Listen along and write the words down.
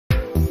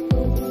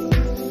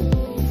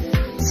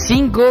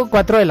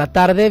4 de la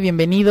tarde,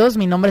 bienvenidos,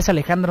 mi nombre es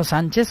Alejandro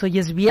Sánchez, hoy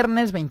es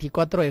viernes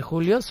 24 de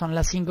julio, son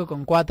las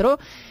 5:04,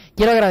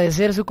 quiero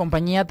agradecer su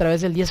compañía a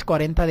través del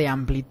 1040 de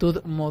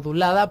amplitud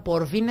modulada,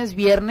 por fin es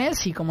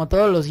viernes y como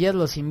todos los días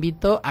los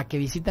invito a que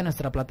visiten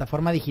nuestra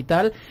plataforma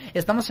digital,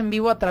 estamos en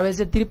vivo a través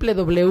de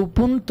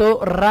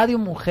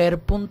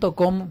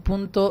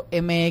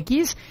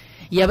www.radiomujer.com.mx.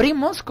 Y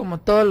abrimos, como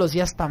todos los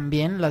días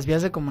también, las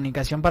vías de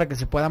comunicación para que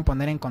se puedan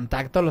poner en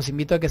contacto. Los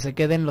invito a que se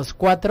queden los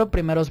 4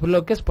 primeros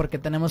bloques porque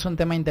tenemos un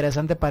tema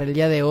interesante para el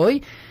día de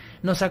hoy.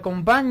 Nos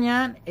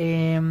acompañan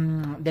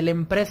de la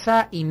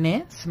empresa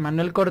Inés,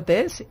 Manuel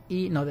Cortés,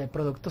 de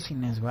Productos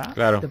Inés, ¿va?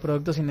 Claro. De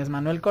Productos Inés,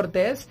 Manuel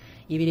Cortés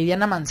y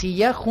Viridiana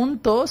Mancilla.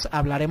 Juntos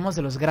hablaremos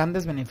de los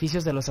grandes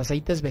beneficios de los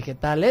aceites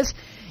vegetales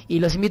y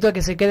los invito a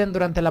que se queden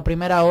durante la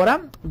primera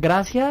hora.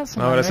 Gracias.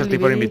 No, gracias a ti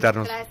por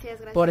invitarnos. Gracias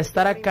Por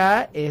estar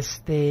acá.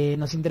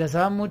 Nos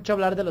interesaba mucho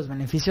hablar de los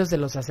beneficios de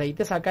los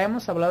aceites. Acá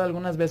hemos hablado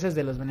algunas veces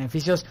de los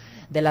beneficios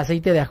del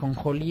aceite de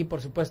ajonjolí,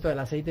 por supuesto del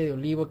aceite de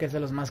olivo, que es de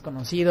los más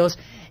conocidos.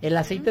 El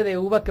aceite de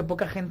uva, que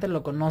poca gente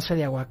lo conoce,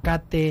 de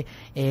aguacate,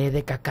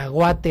 de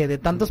cacahuate, de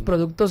tantos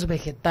productos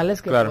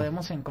vegetales que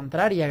podemos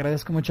encontrar, y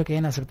agradezco mucho que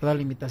hayan aceptado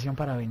la invitación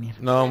para venir.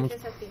 No,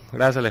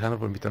 gracias Alejandro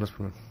por invitarnos.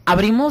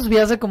 Abrimos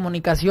vías de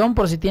comunicación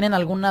por si tienen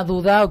alguna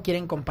duda o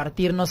quieren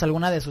compartirnos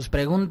alguna de sus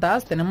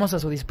preguntas. Tenemos a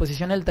su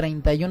disposición el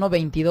 31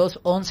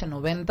 22 11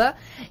 90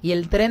 y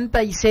el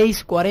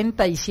 36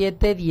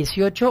 47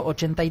 18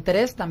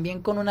 83,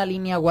 también con una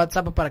línea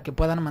WhatsApp para que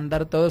puedan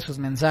mandar todos sus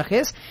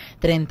mensajes,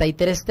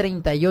 33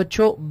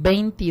 38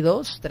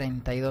 22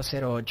 32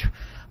 08.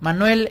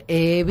 Manuel,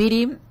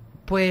 Viri,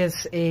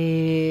 pues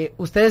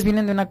ustedes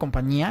vienen de una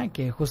compañía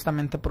que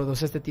justamente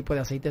produce este tipo de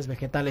aceites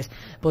vegetales.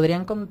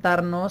 ¿Podrían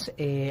contarnos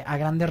a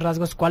grandes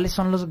rasgos cuáles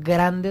son los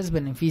grandes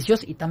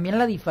beneficios y también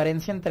la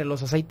diferencia entre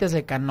los aceites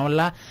de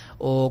canola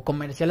o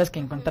comerciales que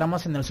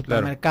encontramos en el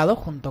supermercado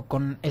junto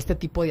con este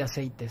tipo de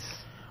aceites?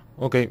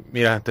 Ok,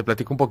 mira, te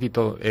platico un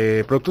poquito.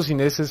 Productos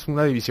Inés es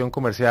una división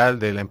comercial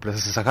de la empresa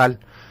Cesajal.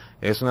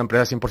 Es una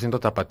empresa 100%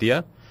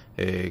 tapatía,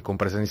 con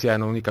presencia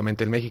no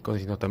únicamente en México,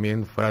 sino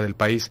también fuera del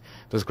país.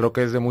 Entonces creo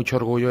que es de mucho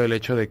orgullo el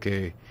hecho de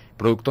que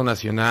producto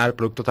nacional,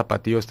 producto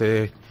tapatío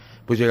esté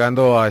pues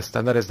llegando a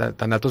estándares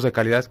tan altos de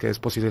calidad que es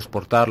posible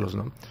exportarlos,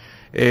 ¿no?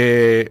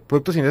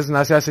 Productos Inés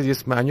nace hace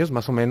 10 años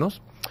más o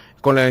menos,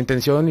 con la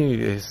intención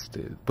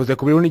pues de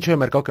cubrir un nicho de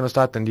mercado que no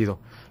estaba atendido,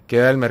 que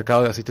era el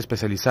mercado de aceite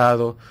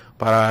especializado,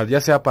 ya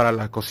sea para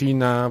la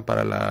cocina,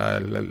 para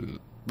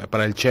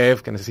el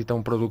chef que necesita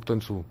un producto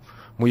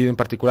muy en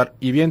particular,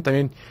 y bien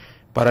también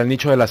para el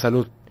nicho de la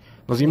salud.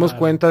 Nos dimos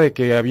cuenta de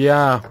que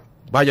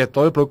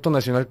todo el producto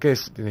nacional que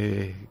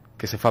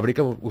se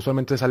fabrica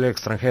usualmente sale al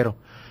extranjero.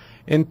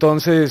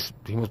 Entonces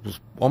dijimos,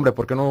 pues hombre,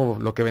 ¿por qué no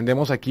lo que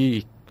vendemos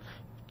aquí,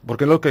 por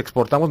qué lo que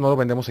exportamos no lo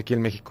vendemos aquí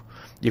en México?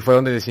 Y fue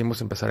donde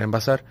decidimos empezar a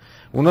envasar.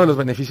 Uno de los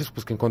beneficios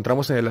pues que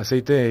encontramos en el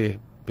aceite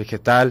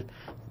vegetal,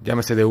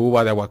 llámese de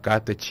uva, de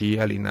aguacate,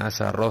 chía,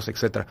 linaza, arroz,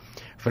 etcétera,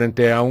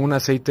 frente a un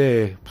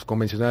aceite pues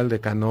convencional de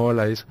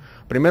canola, eso.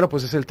 Primero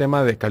pues es el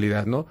tema de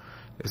calidad, ¿no?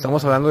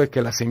 Estamos hablando de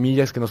que las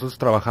semillas que nosotros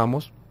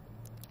trabajamos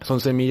son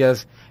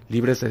semillas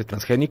libres de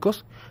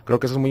transgénicos. Creo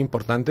que eso es muy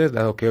importante,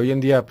 dado que hoy en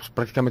día pues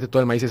prácticamente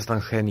todo el maíz es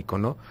transgénico,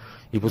 ¿no?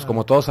 Y pues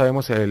como todos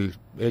sabemos, el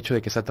hecho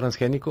de que sea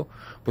transgénico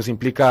pues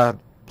implica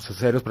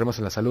serios problemas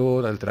en la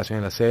salud, alteración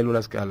en las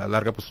células, que a la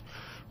larga pues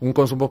un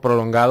consumo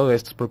prolongado de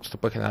estos productos te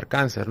puede generar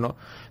cáncer, ¿no?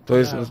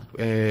 Entonces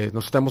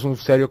nosotros tenemos un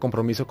serio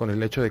compromiso con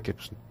el hecho de que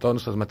pues, todas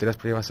nuestras materias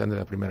primas sean de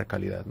la primera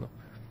calidad, ¿no?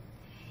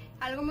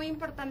 Algo muy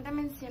importante a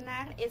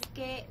mencionar es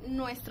que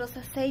nuestros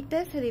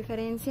aceites se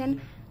diferencian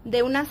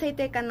de un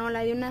aceite de canola,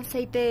 de un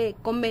aceite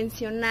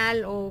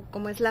convencional o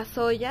como es la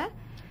soya,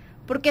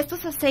 porque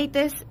estos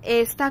aceites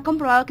está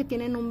comprobado que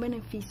tienen un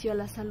beneficio a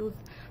la salud.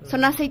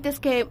 Son aceites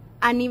que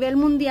a nivel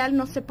mundial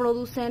no se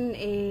producen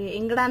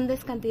en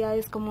grandes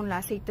cantidades como el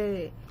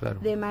aceite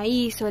de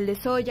maíz o el de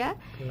soya,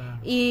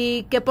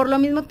 y que por lo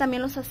mismo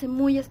también los hace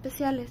muy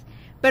especiales.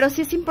 Pero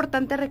sí es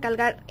importante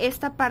recalcar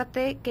esta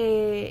parte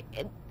que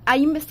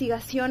hay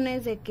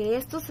investigaciones de que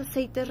estos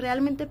aceites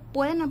realmente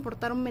pueden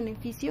aportar un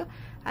beneficio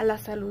a la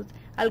salud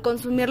al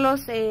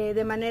consumirlos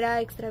de manera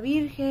extra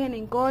virgen,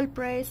 en cold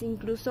press,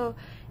 incluso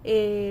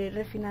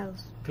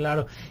refinados.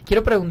 Claro.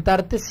 Quiero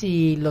preguntarte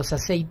si los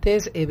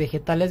aceites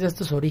vegetales de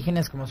estos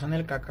orígenes, como son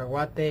el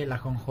cacahuate, el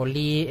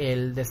ajonjolí,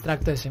 el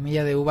extracto de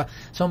semilla de uva,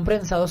 ¿son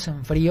prensados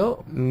en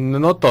frío?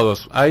 No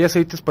todos. Hay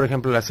aceites, por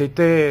ejemplo, el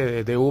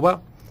aceite de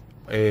uva,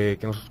 que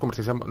nosotros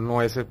comercializamos,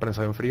 no es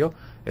prensado en frío,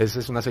 ese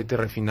es un aceite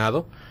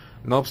refinado.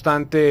 No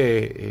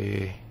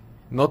obstante,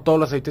 no todos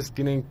los aceites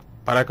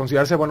para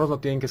considerarse buenos no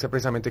tienen que ser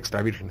precisamente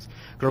extra vírgenes.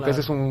 Creo que ese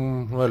es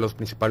uno de los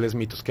principales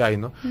mitos que hay,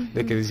 ¿no?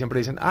 De que siempre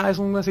dicen, es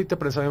un aceite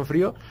prensado en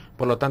frío,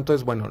 por lo tanto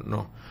es bueno.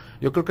 No.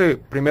 Yo creo que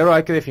primero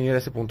hay que definir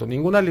ese punto.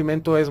 Ningún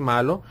alimento es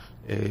malo,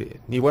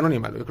 ni bueno ni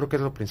malo. Yo creo que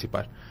es lo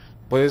principal.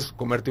 Puedes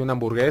comerte una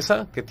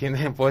hamburguesa que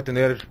puede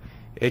tener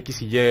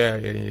X y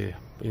Y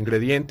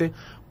ingrediente,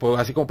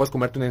 así como puedes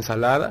comerte una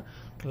ensalada,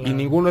 Claro. y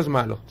ninguno es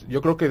malo.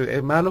 Yo creo que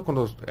es malo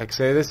cuando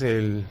excedes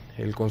el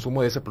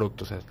consumo de ese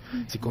producto. O sea,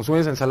 si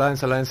consumes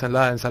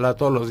ensalada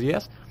todos los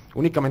días,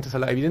 únicamente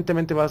ensalada,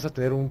 evidentemente vas a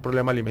tener un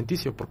problema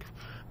alimenticio, porque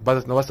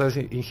no vas a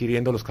estar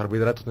ingiriendo los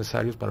carbohidratos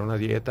necesarios para una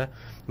dieta,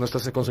 no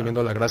estás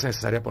consumiendo la grasa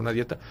necesaria para una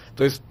dieta.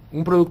 Entonces,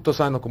 un producto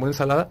sano como una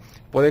ensalada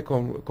puede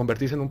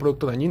convertirse en un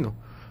producto dañino.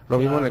 Lo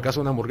mismo en el caso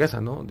de una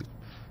hamburguesa, ¿no?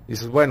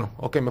 Dices, bueno,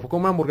 ok, me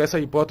como una hamburguesa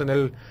y puedo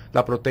tener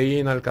la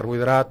proteína, el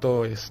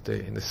carbohidrato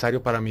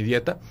necesario para mi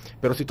dieta,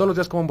 pero si todos los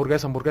días como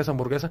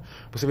hamburguesa,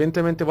 pues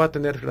evidentemente va a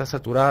tener grasas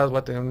saturadas, va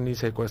a tener un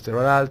índice de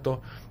colesterol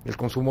alto, el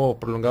consumo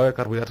prolongado de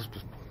carbohidratos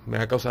pues me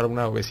va a causar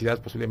una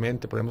obesidad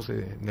posiblemente, problemas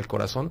en el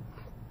corazón.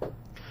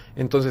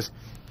 Entonces,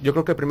 yo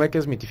creo que primero hay que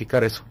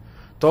desmitificar eso.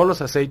 Todos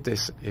los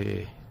aceites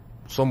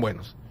son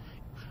buenos.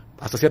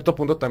 Hasta cierto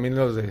punto también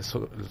los de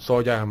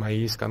soya,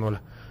 maíz,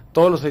 canola.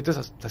 Todos los aceites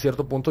hasta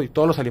cierto punto y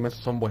todos los alimentos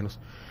son buenos.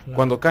 Claro.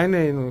 Cuando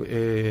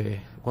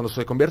cuando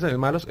se convierten en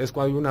malos es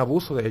cuando hay un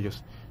abuso de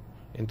ellos.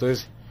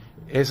 Entonces,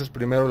 eso es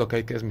primero lo que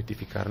hay que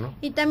desmitificar, ¿no?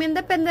 Y también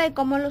depende de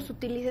cómo los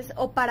utilices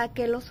o para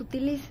qué los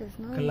utilices,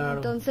 ¿no? Claro.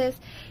 Entonces,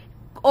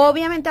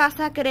 obviamente vas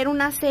a querer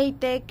un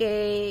aceite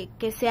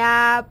que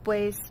sea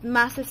pues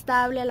más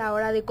estable a la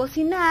hora de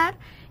cocinar,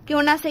 que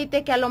un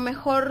aceite que a lo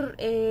mejor,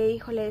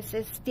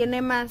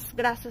 tiene más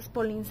grasas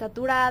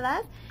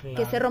poliinsaturadas, claro,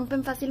 que se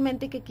rompen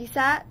fácilmente y que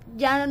quizá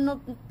ya no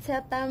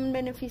sea tan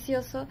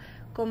beneficioso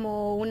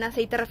como un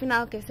aceite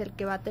refinado, que es el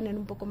que va a tener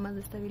un poco más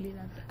de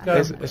estabilidad. Claro.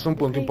 Es un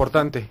punto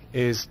importante.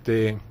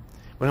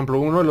 Por ejemplo,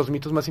 uno de los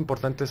mitos más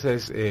importantes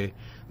es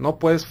no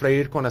puedes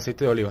freír con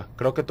aceite de oliva.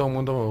 Creo que todo el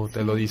mundo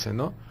te lo dice,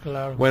 ¿no?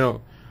 Claro.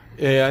 Bueno,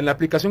 en la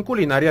aplicación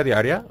culinaria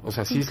diaria, o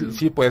sea,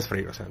 sí puedes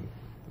freír, o sea,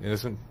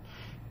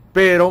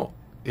 pero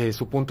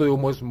su punto de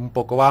humo es un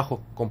poco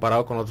bajo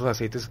comparado con otros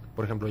aceites,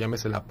 por ejemplo,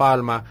 llámese la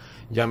palma,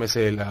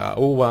 llámese la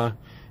uva,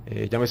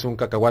 llámese un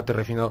cacahuate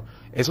refinado.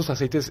 Esos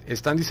aceites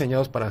están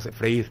diseñados para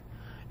freír,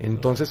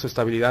 entonces su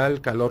estabilidad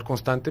al calor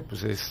constante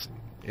pues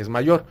es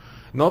mayor.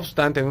 No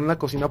obstante, en una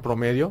cocina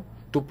promedio,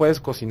 tú puedes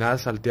cocinar,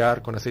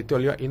 saltear con aceite de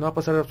oliva y no va a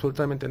pasar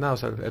absolutamente nada. O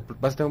sea,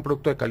 vas a tener un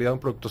producto de calidad, un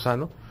producto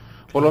sano.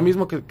 Por lo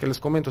mismo que les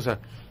comento, o sea,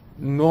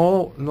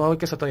 no hay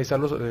que satanizar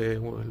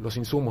los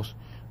insumos.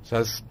 O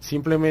sea,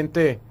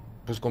 simplemente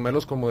pues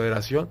comerlos con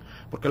moderación,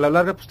 porque a la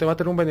larga pues te va a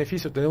tener un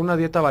beneficio. Tener una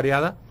dieta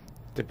variada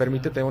te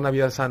permite tener una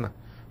vida sana.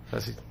 O sea,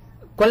 sí.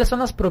 ¿Cuáles son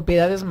las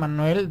propiedades,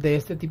 Manuel, de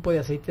este tipo de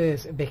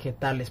aceites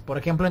vegetales? Por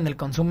ejemplo, en el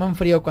consumo en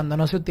frío, cuando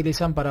no se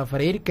utilizan para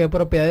freír, ¿qué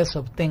propiedades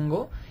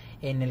obtengo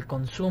en el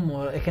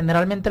consumo?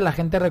 Generalmente la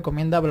gente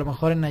recomienda a lo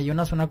mejor en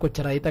ayunas una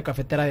cucharadita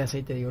cafetera de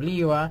aceite de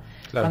oliva.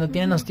 Claro. Cuando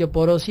tienen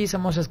osteoporosis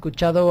hemos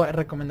escuchado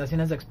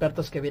recomendaciones de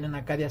expertos que vienen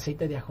acá de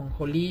aceite de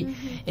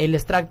ajonjolí, el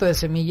extracto de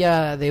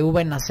semilla de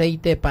uva en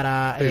aceite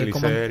para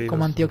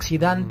como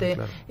antioxidante.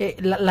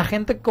 Claro. La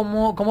gente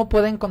 ¿cómo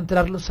puede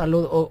encontrar la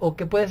salud o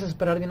qué puedes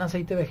esperar de un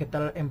aceite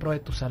vegetal en pro de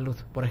tu salud,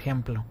 por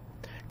ejemplo?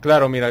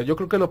 Claro, mira, yo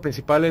creo que lo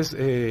principal es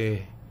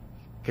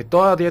que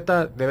toda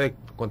dieta debe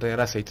contener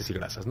aceites y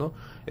grasas, ¿no?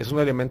 Es un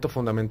elemento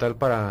fundamental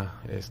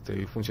para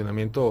el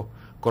funcionamiento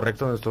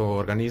correcto de nuestro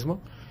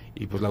organismo,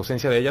 y pues la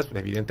ausencia de ellas,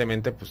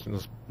 evidentemente, pues no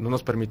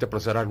nos permite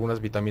procesar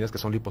algunas vitaminas que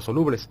son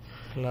liposolubles.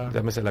 Claro.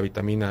 Llámese la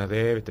vitamina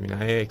D,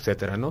 vitamina E,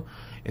 etcétera, ¿no?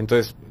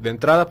 Entonces, de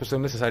entrada, pues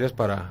son necesarias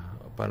para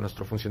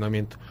nuestro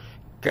funcionamiento.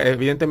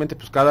 Evidentemente,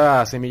 pues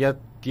cada semilla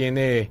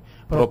tiene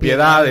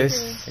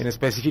propiedades en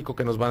específico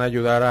que nos van a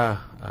ayudar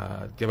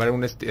a llevar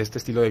este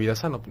estilo de vida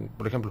sano.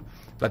 Por ejemplo,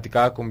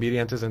 platicaba con Viri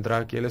antes de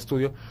entrar aquí al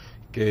estudio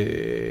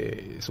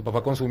que su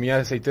papá consumía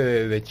aceite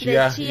de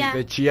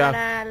chía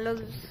para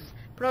los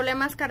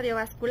problemas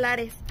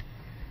cardiovasculares.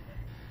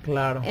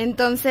 Claro.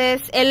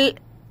 Entonces,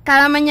 él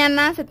cada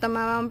mañana se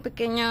tomaba un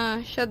pequeño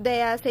shot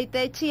de aceite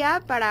de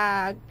chía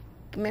para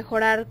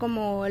mejorar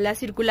como la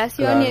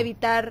circulación, claro, y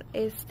evitar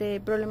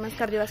problemas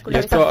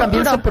cardiovasculares.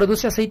 ¿También se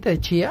produce aceite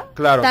de chía?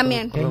 Claro,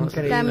 también.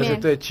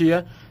 Aceite de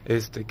chía,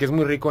 que es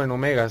muy rico en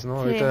omegas, ¿no?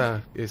 Sí.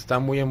 Ahorita está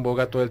muy en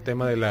boga todo el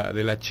tema de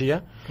la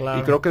chía,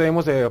 claro, y creo que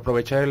debemos de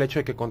aprovechar el hecho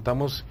de que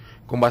contamos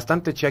con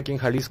bastante chía aquí en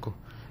Jalisco.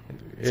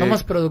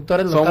 Somos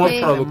productores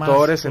locales. Somos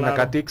productores, además, en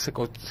Acatic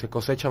se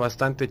cosecha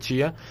bastante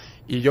chía,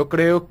 y yo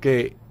creo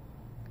que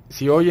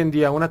si hoy en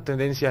día una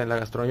tendencia en la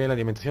gastronomía y la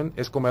alimentación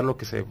es comer lo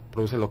que se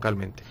produce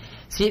localmente.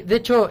 Sí, de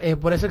hecho,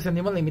 por eso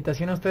extendimos la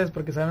invitación a ustedes,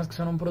 porque sabemos que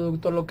son un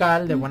producto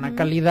local de buena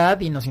calidad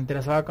y nos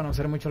interesaba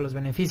conocer mucho los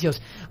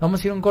beneficios.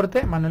 Vamos a ir a un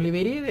corte, Manuel y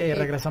Viri,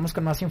 regresamos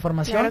con más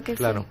información. Claro que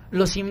sí.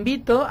 Los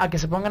invito a que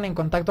se pongan en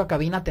contacto a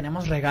cabina,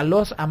 tenemos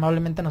regalos,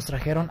 amablemente nos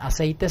trajeron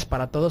aceites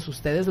para todos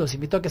ustedes, los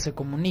invito a que se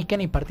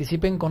comuniquen y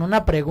participen con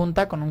una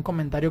pregunta, con un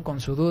comentario,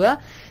 con su duda,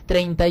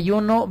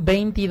 31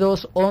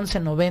 22 11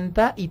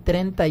 90 y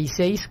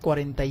 36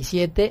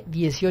 47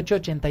 18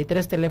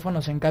 83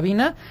 teléfonos en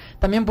cabina.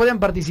 También pueden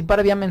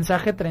participar vía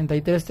mensaje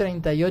 33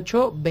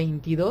 38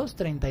 22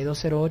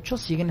 32 08.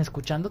 Siguen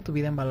escuchando Tu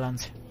Vida en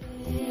Balance.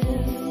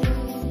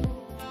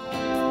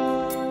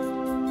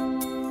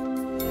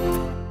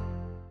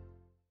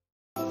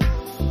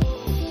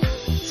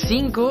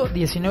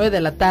 5:19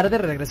 de la tarde,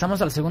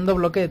 regresamos al segundo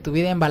bloque de Tu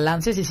Vida en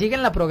Balance. Si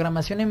siguen la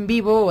programación en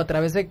vivo o a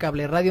través de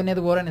Cable Radio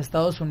Network en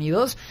Estados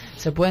Unidos,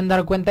 se pueden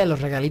dar cuenta de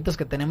los regalitos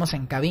que tenemos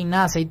en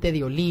cabina: aceite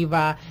de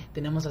oliva,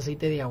 tenemos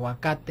aceite de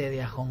aguacate,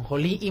 de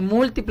ajonjolí y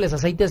múltiples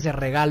aceites de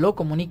regalo.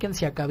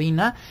 Comuníquense a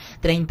cabina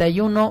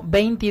 31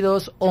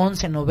 22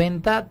 11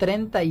 90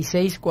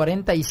 36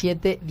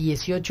 47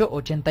 18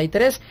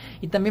 83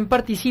 y también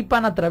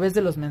participan a través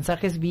de los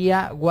mensajes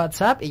vía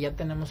WhatsApp. Y ya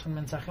tenemos un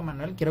mensaje,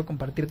 Manuel, quiero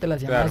compartirte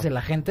las llamadas de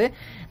la gente.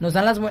 Nos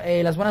dan las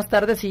buenas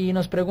tardes y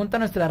nos pregunta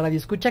nuestra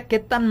radioescucha qué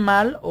tan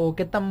mal o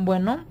qué tan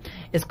bueno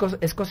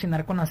es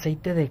cocinar con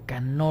aceite de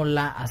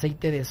canola,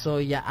 aceite de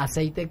soya,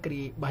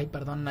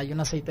 hay un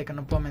aceite que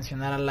no puedo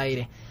mencionar al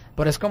aire,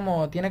 pero es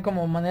tiene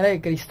como manera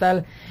de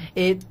cristal.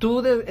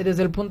 Tú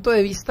desde el punto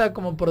de vista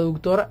como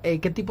productor,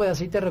 ¿qué tipo de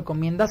aceite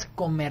recomiendas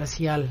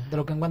comercial de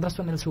lo que encuentras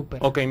tú en el súper?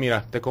 Ok,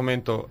 mira, te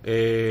comento,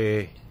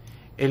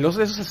 los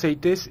de esos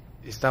aceites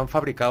están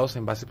fabricados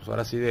en base, pues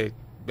ahora sí, de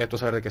tú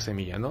saber de qué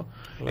semilla, ¿no?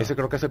 Claro. Ese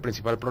creo que es el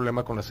principal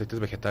problema con los aceites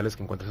vegetales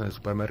que encuentras en el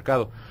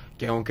supermercado,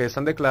 que aunque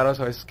están declarados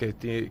a veces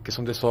que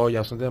son de soya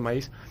o son de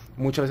maíz,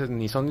 muchas veces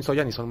ni son ni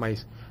soya ni son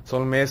maíz,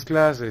 son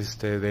mezclas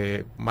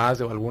de más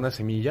de alguna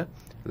semilla.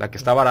 La que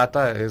está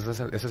barata, esa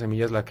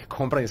semilla es la que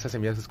compran y esa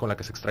semilla es con la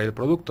que se extrae el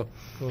producto.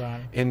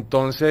 Claro.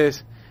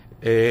 Entonces,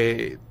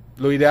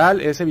 lo ideal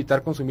es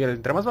evitar consumir,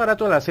 entre más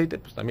barato el aceite,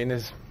 pues también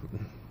es...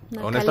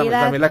 honestamente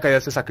también la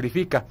calidad se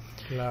sacrifica.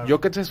 Claro. Yo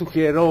que te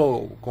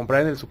sugiero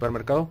comprar en el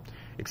supermercado,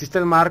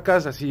 existen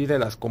marcas así de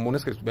las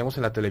comunes que vemos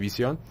en la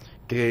televisión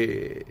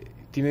que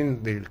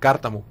tienen el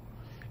cártamo.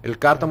 El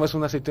cártamo es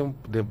un aceite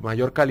de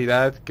mayor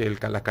calidad que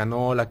la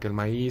canola, que el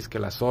maíz, que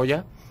la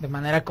soya. De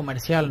manera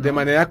comercial, ¿no? De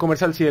manera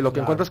comercial, sí, de lo que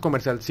encuentras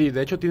comercial, sí.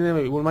 De hecho tiene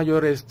un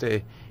mayor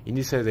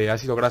índice de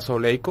ácido graso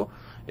oleico,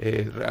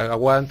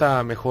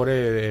 aguanta mejor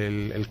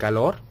el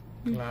calor,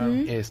 claro.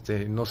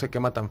 No se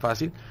quema tan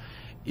fácil.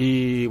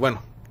 Y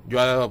bueno,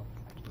 yo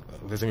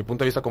desde mi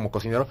punto de vista como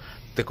cocinero,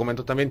 te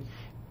comento también,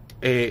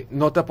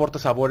 no te aporta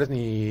sabores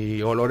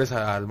ni olores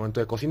al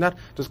momento de cocinar.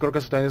 Entonces creo que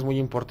eso también es muy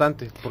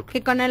importante. Porque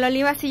que con el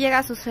oliva sí llega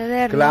a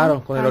suceder, claro,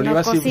 ¿no? Con el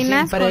oliva sí.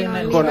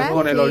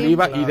 Con el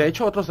oliva. Claro. Y de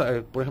hecho otros,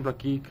 por ejemplo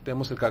aquí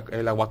tenemos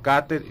el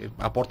aguacate,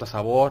 aporta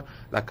sabor,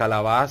 la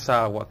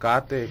calabaza,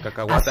 aguacate,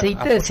 cacahuate.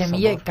 Aceite de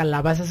semilla sabor. De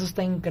calabaza, eso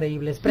está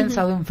increíble. ¿Es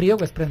prensado en frío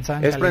o es prensado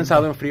en caliente? Es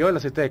prensado en frío el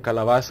aceite de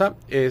calabaza.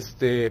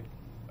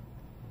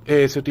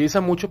 Se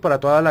utiliza mucho para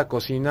toda la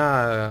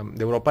cocina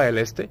de Europa del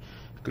Este.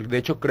 De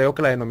hecho, creo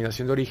que la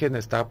denominación de origen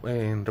está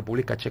en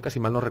República Checa, si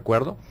mal no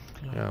recuerdo.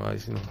 Claro.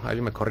 Si no,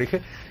 alguien me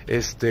corrige.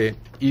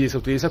 Y se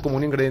utiliza como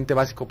un ingrediente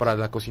básico para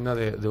la cocina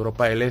de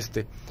Europa del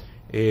Este.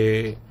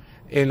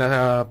 En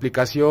la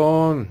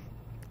aplicación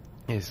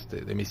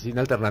de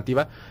medicina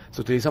alternativa,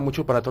 se utiliza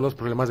mucho para todos los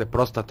problemas de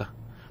próstata.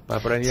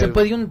 Se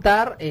puede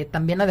untar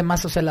también,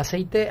 además, o sea, el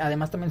aceite,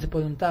 además también se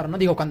puede untar, ¿no?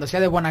 Digo, cuando sea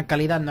de buena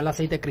calidad, no el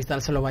aceite de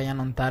cristal se lo vayan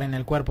a untar en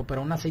el cuerpo,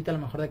 pero un aceite a lo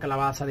mejor de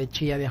calabaza, de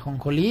chía, de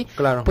ajonjolí,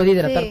 claro. Puede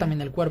hidratar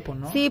también el cuerpo,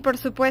 ¿no? Sí, por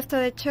supuesto.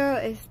 De hecho,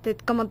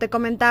 como te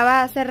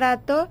comentaba hace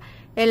rato,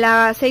 el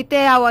aceite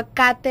de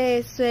aguacate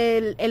es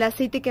el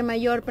aceite que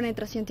mayor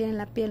penetración tiene en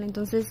la piel.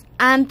 Entonces,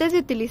 antes de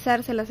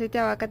utilizarse el aceite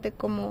de aguacate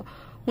como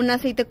un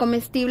aceite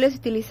comestible, se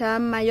utilizaba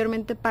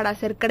mayormente para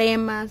hacer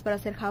cremas, para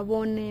hacer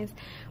jabones,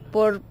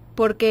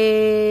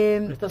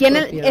 porque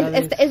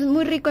es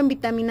muy rico en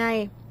vitamina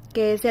E,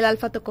 que es el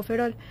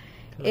alfa-tocoferol.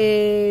 Claro.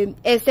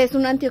 Este es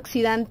un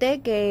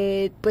antioxidante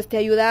que pues te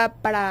ayuda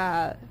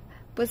para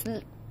pues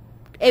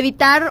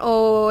evitar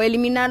o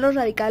eliminar los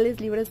radicales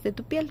libres de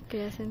tu piel.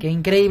 Qué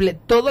increíble.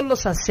 ¿Todos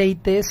los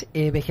aceites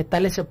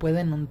vegetales se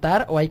pueden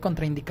untar o hay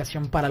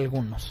contraindicación para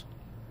algunos?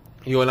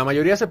 La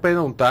mayoría se pueden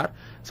untar,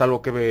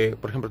 salvo que,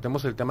 por ejemplo,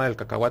 tenemos el tema del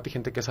cacahuate, y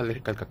gente que es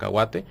alérgica al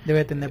cacahuate.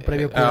 Debe tener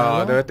previo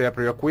cuidado. Debe tener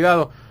previo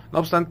cuidado. No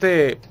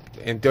obstante,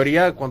 en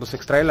teoría, cuando se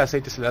extrae el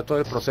aceite, se le da todo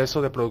el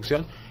proceso de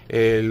producción,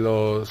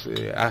 los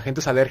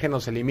agentes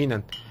alérgenos se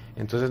eliminan.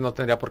 Entonces no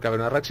tendría por qué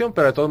haber una reacción,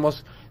 pero de todos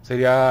modos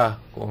sería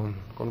con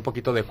un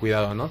poquito de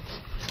cuidado, ¿no?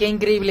 Qué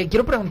increíble.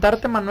 Quiero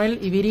preguntarte, Manuel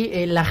y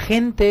Viri, la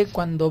gente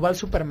cuando va al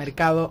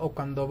supermercado o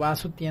cuando va a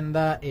su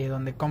tienda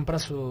donde compra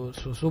su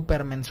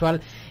súper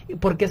mensual,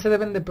 ¿por qué se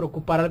deben de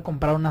preocupar al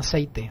comprar un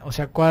aceite? O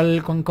sea,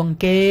 con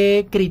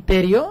qué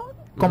criterio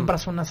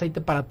compras un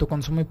aceite para tu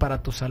consumo y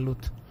para tu salud?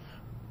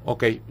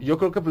 Ok, yo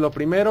creo que lo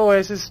primero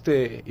es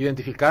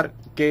identificar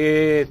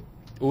qué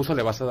uso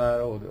le vas a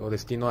dar o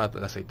destino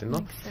al aceite, ¿no?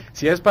 Exacto.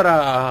 Si es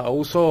para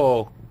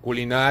uso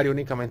culinario,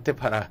 únicamente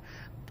para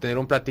tener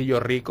un platillo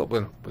rico,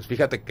 bueno, pues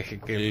fíjate que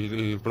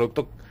el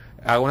producto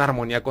haga una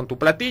armonía con tu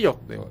platillo,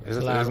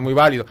 eso claro. Es muy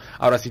válido.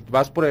 Ahora, si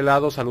vas por el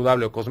lado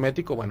saludable o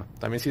cosmético, bueno,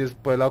 también si es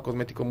por el lado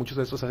cosmético, muchos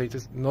de estos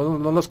aceites no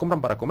los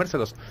compran para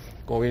comérselos,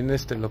 como bien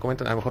lo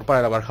comentan, a lo mejor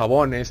para lavar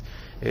jabones,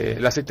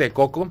 el aceite de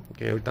coco,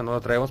 que ahorita no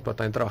lo traemos, pero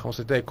también trabajamos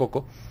aceite de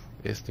coco,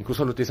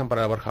 incluso lo utilizan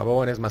para lavar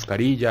jabones,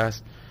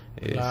 mascarillas,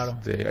 Claro.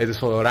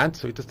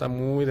 Desodorantes, ahorita está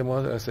muy de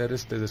moda hacer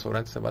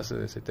desodorantes a base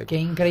de aceite. Qué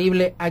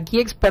increíble. Aquí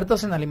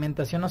expertos en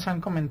alimentación nos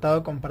han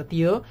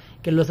compartido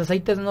que los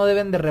aceites no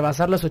deben de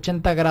rebasar los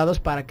 80 grados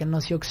para que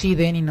no se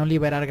oxiden y no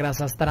liberar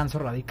grasas trans o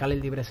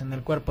radicales libres en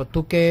el cuerpo.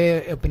 ¿Tú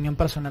qué opinión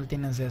personal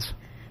tienes de eso?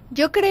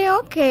 Yo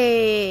creo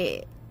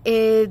que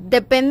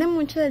depende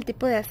mucho del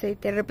tipo de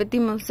aceite,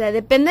 repetimos, o sea,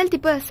 depende del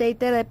tipo de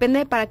aceite, depende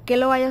de para qué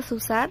lo vayas a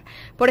usar.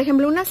 Por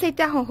ejemplo, un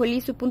aceite de ajonjolí,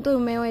 su punto de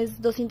humeo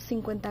es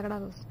 250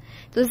 grados.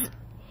 Entonces,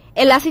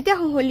 el aceite de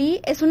ajonjolí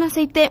es un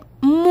aceite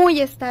muy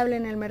estable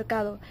en el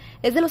mercado.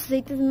 Es de los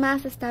aceites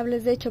más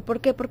estables, de hecho.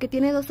 ¿Por qué? Porque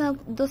tiene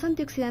dos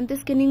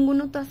antioxidantes que ningún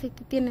otro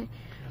aceite tiene.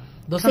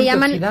 Dos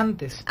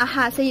antioxidantes.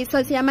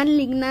 Se llaman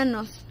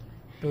lignanos.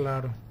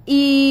 Claro.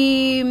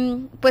 Y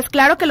pues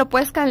claro que lo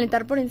puedes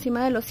calentar por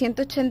encima de los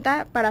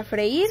 180 para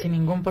freír. Sin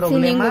ningún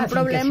problema,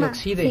 sin que se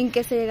oxide. Sin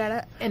que se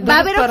llegara. Entonces, va a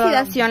haber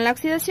oxidación. La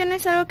oxidación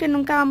es algo que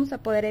nunca vamos a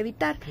poder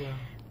evitar. Claro.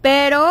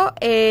 Pero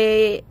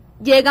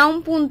llega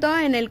un punto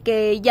en el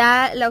que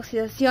ya la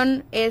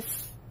oxidación es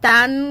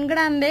tan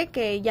grande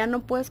que ya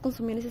no puedes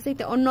consumir ese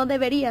aceite o no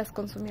deberías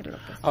consumirlo.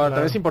 Pues. Ahora,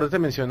 también es importante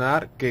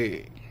mencionar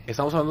que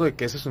estamos hablando de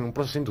que eso es en un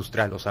proceso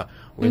industrial, o sea,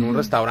 o en un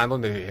restaurante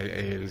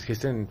donde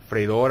existen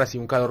freidoras y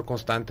un calor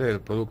constante del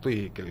producto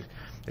y que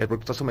el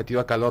producto está sometido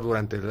a calor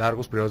durante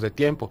largos periodos de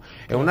tiempo.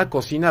 En una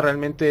cocina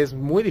realmente es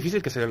muy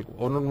difícil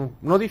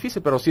no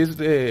difícil, pero sí es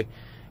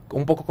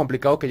un poco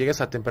complicado que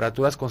llegues a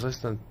temperaturas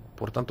constantes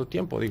por tanto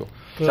tiempo, digo.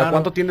 Claro. O sea,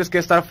 ¿cuánto tienes que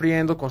estar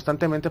friendo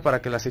constantemente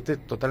para que el aceite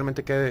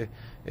totalmente quede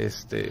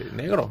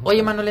negro?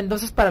 Oye, Manuel,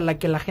 entonces para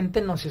que la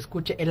gente nos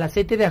escuche, ¿el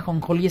aceite de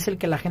ajonjolí es el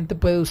que la gente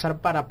puede usar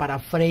para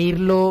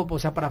freírlo, o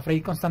sea, para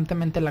freír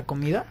constantemente la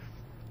comida?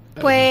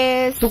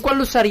 Pues... ¿Tú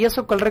cuál usarías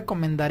o cuál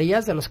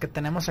recomendarías de los que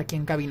tenemos aquí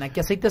en cabina? ¿Qué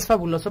aceite es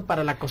fabuloso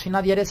para la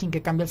cocina diaria sin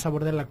que cambie el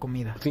sabor de la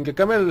comida? Sin que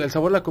cambie el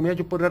sabor de la comida,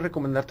 yo podría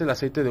recomendarte el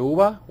aceite de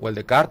uva o el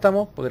de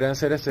cártamo. Podrían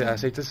ser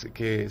aceites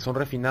que son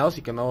refinados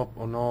y que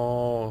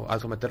no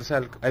al someterse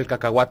al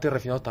cacahuate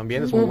refinado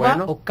también es muy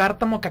bueno. ¿Uva o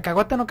cártamo?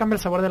 ¿Cacahuate no cambia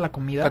el sabor de la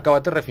comida?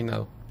 Cacahuate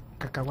refinado.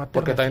 Cacahuate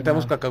Porque refinado. también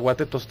tenemos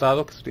cacahuate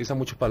tostado que se utiliza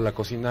mucho para la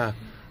cocina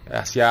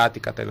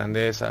asiática,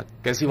 tailandesa,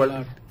 que es igual.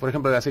 Claro. Por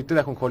ejemplo, el aceite de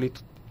ajonjolí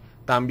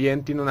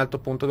también tiene un alto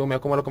punto de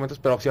humedad, como lo comentas,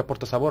 pero sí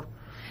aporta sabor.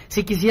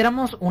 Si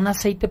quisiéramos un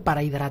aceite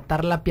para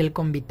hidratar la piel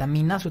con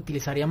vitaminas,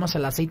 utilizaríamos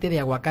el aceite de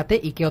aguacate.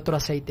 ¿Y qué otro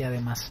aceite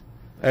además?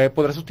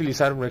 Podrás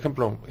utilizar, por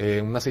ejemplo,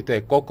 un aceite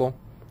de coco.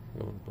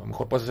 A lo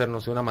mejor puedes hacer, no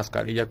sé, una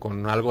mascarilla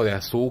con algo de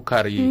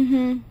azúcar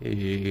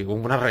y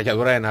una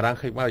ralladura de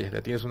naranja y vaya,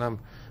 ya tienes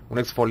un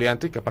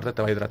exfoliante que aparte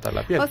te va a hidratar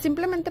la piel. O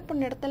simplemente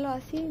ponértelo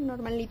así,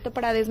 normalito,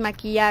 para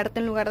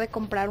desmaquillarte en lugar de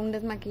comprar un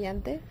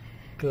desmaquillante.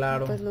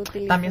 Claro. Pues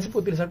también se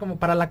puede utilizar como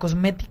para la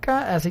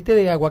cosmética, aceite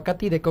de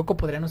aguacate y de coco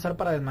podrían usar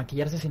para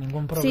desmaquillarse sin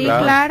ningún problema.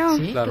 Sí, claro,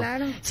 ¿sí?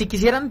 claro. Si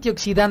quisieran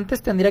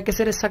antioxidantes, ¿tendría que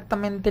ser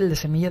exactamente el de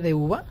semilla de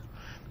uva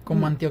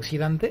como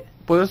antioxidante?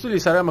 Puedes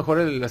utilizar a lo mejor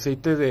el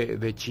aceite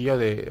de chía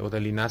o de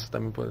linaza,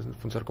 también puede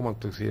funcionar como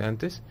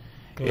antioxidantes.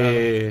 Claro.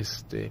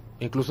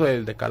 Incluso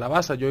el de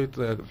calabaza, yo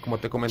como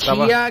te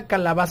comentaba. Chía,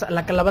 calabaza.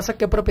 ¿La calabaza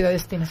qué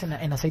propiedades tienes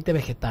en aceite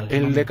vegetal?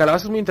 El de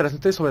calabaza es muy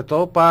interesante, sobre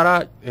todo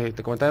para,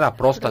 te comentaba, la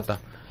próstata.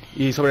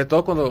 Y sobre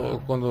todo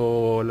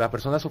cuando la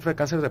persona sufre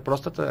cáncer de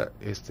próstata,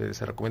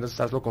 se recomienda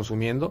estarlo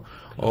consumiendo,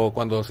 o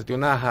cuando se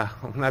tiene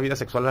una vida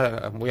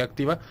sexual muy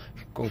activa,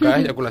 con cada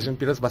eyaculación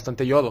pierdes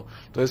bastante yodo.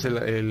 Entonces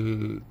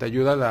te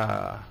ayuda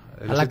a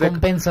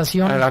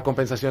la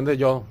compensación de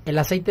yodo. El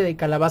aceite de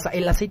calabaza.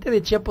 ¿El aceite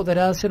de chía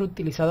podrá ser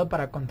utilizado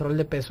para control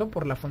de peso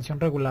por la función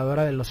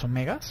reguladora de los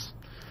omegas?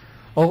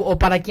 ¿O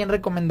para quién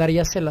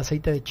recomendarías el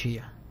aceite de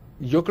chía?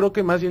 Yo creo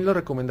que más bien lo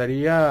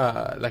recomendaría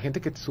a la gente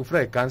que sufre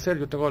de cáncer.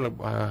 Yo tengo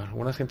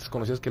algunas gentes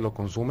conocidas que lo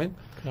consumen.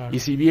 Claro. Y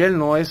si bien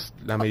no es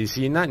la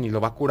medicina ni lo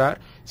va a curar,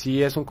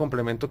 sí es un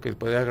complemento que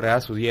puede agregar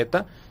a su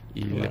dieta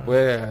y le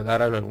puede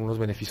dar algunos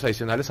beneficios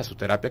adicionales a su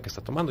terapia que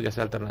está tomando, ya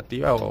sea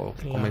alternativa o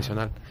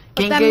convencional.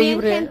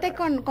 También gente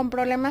con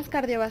problemas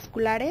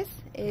cardiovasculares.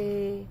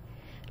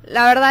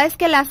 La verdad es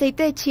que el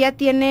aceite de chía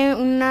tiene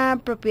una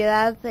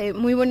propiedad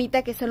muy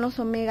bonita que son los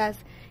omegas.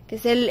 Que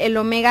es el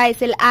omega,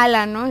 es el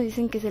ALA, ¿no?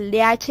 Dicen que es el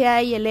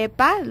DHA y el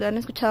EPA, lo han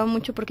escuchado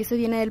mucho porque eso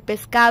viene del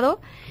pescado.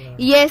 Claro.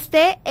 Y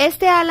este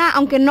ALA,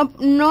 aunque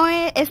no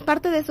es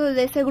parte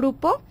de ese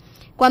grupo,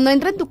 cuando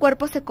entra en tu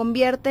cuerpo se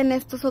convierte en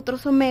estos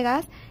otros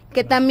omegas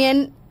que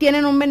también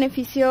tienen un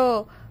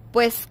beneficio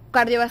pues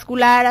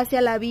cardiovascular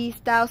hacia la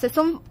vista. O sea,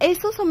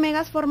 esos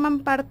omegas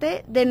forman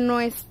parte de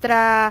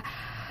nuestra,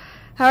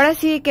 ahora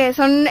sí que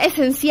son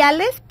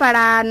esenciales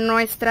para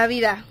nuestra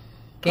vida.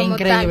 Qué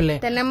increíble.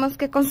 Tenemos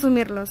que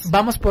consumirlos.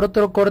 Vamos por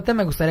otro corte.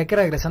 Me gustaría que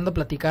regresando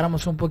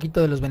platicáramos un poquito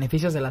de los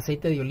beneficios del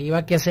aceite de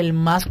oliva, que es el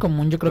más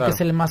común. Yo creo que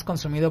es el más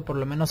consumido, por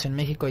lo menos en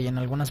México y en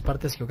algunas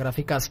partes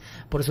geográficas,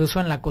 por su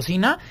uso en la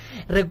cocina.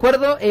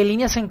 Recuerdo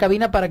líneas en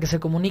cabina para que se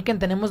comuniquen.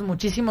 Tenemos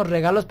muchísimos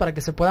regalos para que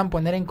se puedan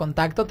poner en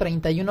contacto.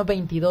 31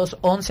 22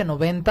 11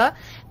 90,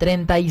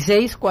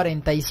 36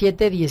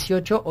 47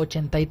 18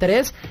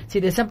 83. Si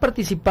desean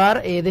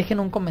participar,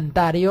 dejen un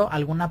comentario,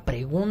 alguna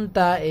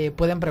pregunta.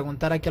 Pueden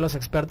preguntar aquí a los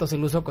expertos expertos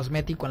en uso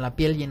cosmético en la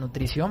piel y en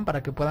nutrición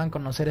para que puedan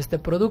conocer este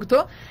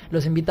producto.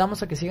 Los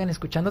invitamos a que sigan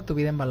escuchando Tu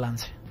Vida en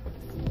Balance.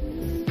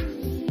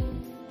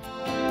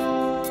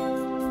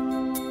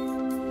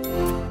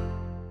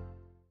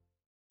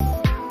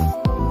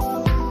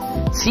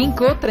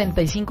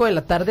 5:35 de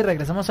la tarde,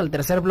 regresamos al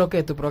tercer bloque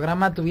de tu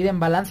programa Tu Vida en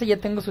Balance. Ya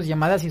tengo sus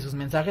llamadas y sus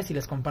mensajes y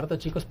les comparto,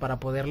 chicos, para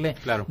poderle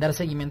dar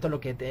seguimiento a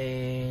lo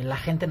que la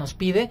gente nos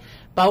pide.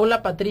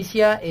 Paula,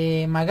 Patricia,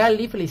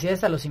 Magali,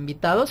 felicidades a los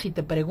invitados, y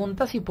te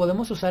pregunta si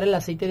podemos usar el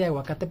aceite de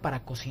aguacate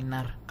para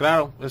cocinar.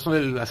 Claro, es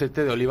el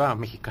aceite de oliva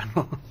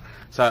mexicano.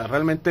 O sea,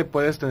 realmente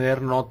puedes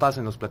tener notas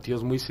en los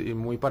platillos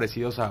muy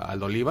parecidos al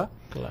de oliva.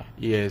 Claro.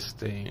 Y eso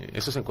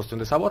es en cuestión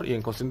de sabor, y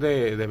en cuestión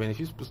de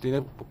beneficios, pues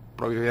tiene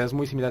propiedades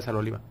muy similares al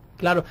oliva.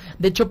 Claro,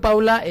 de hecho,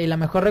 Paula, la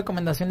mejor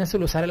recomendación es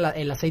el usar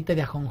el aceite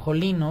de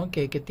ajonjolí, ¿no?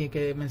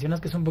 Que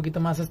mencionas que es un poquito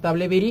más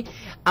estable, Viri,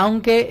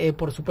 aunque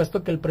por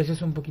supuesto que el precio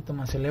es un poquito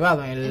más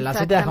elevado. El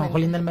aceite de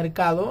ajonjolí en el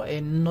mercado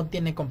no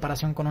tiene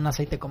comparación con un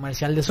aceite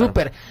comercial de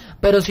súper,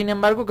 pero sin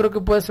embargo creo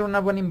que puede ser una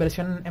buena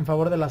inversión en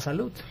favor de la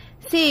salud.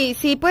 Sí,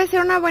 puede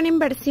ser una buena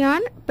inversión,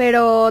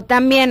 pero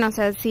también, o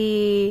sea,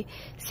 si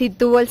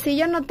tu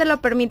bolsillo no te lo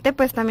permite,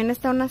 pues también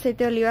está un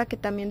aceite de oliva que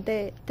también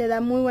te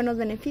da muy buenos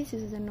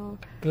beneficios. O sea, no...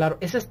 Claro,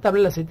 ¿es estable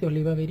el aceite de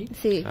oliva, Viri?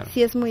 Sí, claro.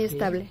 Sí es muy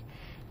estable.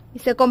 Y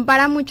se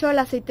compara mucho al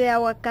aceite de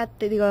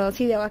aguacate,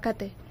 de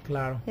aguacate.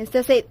 Claro. Este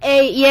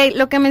aceite, y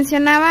lo que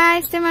mencionaba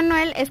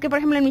Manuel es que, por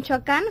ejemplo, en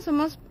Michoacán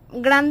somos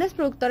grandes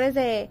productores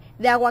de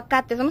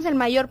aguacate. Somos el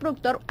mayor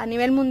productor a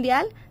nivel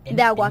mundial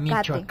de aguacate. En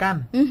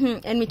Michoacán.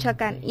 En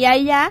Michoacán. Y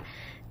allá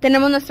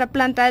tenemos nuestra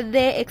planta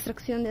de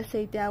extracción de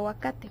aceite de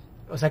aguacate.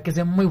 O sea, que es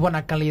de muy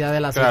buena calidad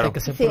el aceite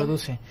que se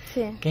produce.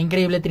 Sí. Qué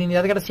increíble.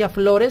 Trinidad García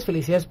Flores,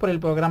 felicidades por el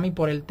programa y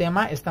por el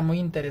tema, está muy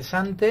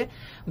interesante.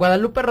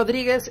 Guadalupe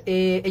Rodríguez,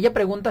 ella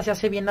pregunta si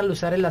hace bien al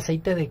usar el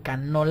aceite de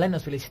canola y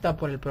nos felicita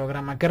por el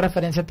programa. ¿Qué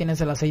referencia tienes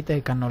del aceite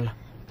de canola?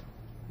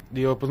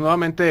 Digo, pues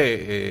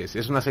nuevamente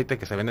es un aceite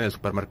que se vende en el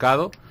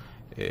supermercado.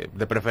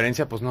 De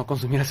preferencia, pues no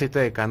consumir aceite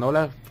de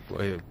canola,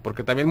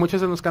 porque también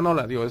muchas veces no es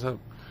canola, digo, esa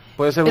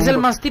puede ser es el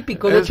más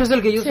típico, de hecho es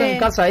el que yo uso en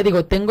casa,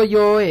 digo, tengo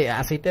yo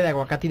aceite de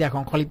aguacate y de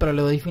ajonjolí, pero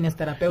le doy fines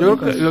terapéuticos. Yo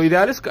creo que lo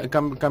ideal es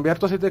cambiar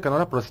tu aceite de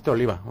canola por aceite de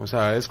oliva, o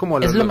sea, es como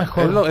lo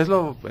mejor. Es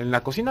lo en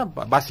la cocina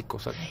básico, o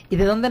sea. ¿Y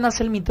de dónde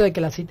nace el mito de que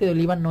el aceite de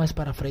oliva no es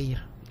para freír?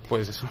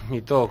 Pues es un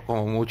mito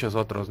como muchos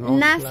otros, ¿no?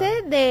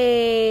 Nace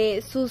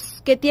de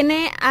que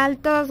tiene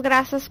altas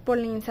grasas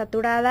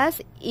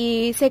poliinsaturadas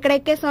y se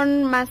cree que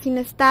son más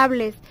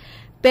inestables.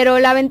 Pero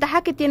la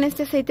ventaja que tiene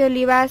este aceite de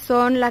oliva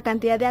son la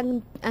cantidad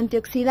de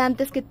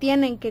antioxidantes que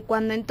tienen, que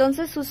cuando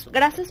entonces sus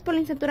grasas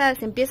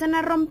poliinsaturadas empiezan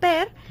a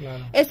romper,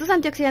 estos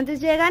antioxidantes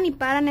llegan y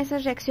paran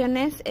esas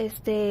reacciones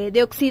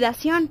de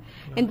oxidación.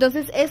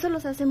 Entonces eso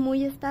los hace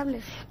muy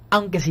estables.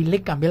 Aunque sí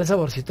le cambia el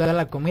saborcito a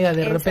la comida.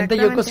 De repente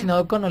yo he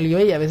cocinado con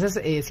oliva y a veces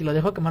si lo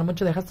dejo quemar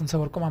mucho deja hasta un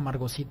sabor como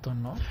amargosito,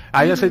 ¿no?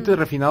 Hay aceite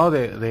refinado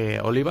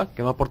de oliva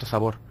que no aporta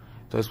sabor.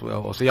 Entonces,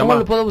 ¿cómo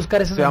lo puedo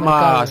buscar eso? Se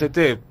llama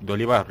aceite de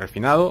oliva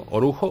refinado,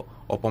 orujo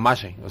o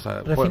pomache. O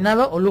sea,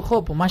 ¿refinado, orujo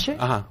o pomache?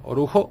 Ajá,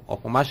 orujo o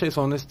pomache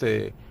son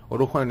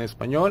orujo en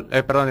español,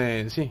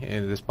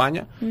 en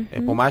España,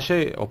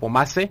 pomache o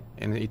pomace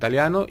en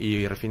italiano,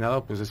 y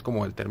refinado pues es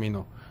como el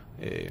término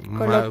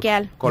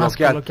coloquial,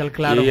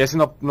 claro. Y ese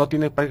no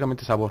tiene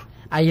prácticamente sabor.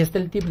 Ahí está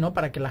el tip, ¿no?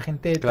 Para que la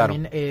gente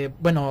también,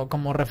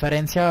 como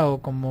referencia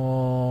o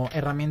como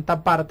herramienta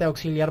aparte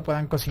auxiliar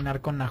puedan cocinar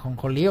con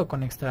ajonjolí o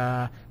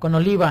con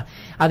oliva.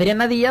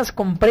 Adriana Díaz,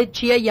 compré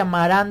chía y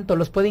amaranto,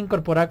 los puede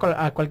incorporar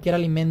a cualquier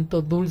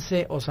alimento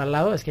dulce o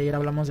salado. Es que ayer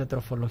hablamos de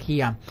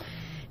trofología.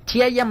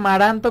 Chía y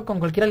amaranto con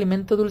cualquier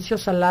alimento dulce o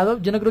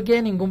salado, yo no creo que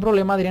haya ningún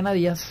problema, Adriana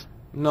Díaz.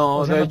 No,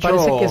 o sea, me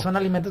parece que son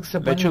alimentos que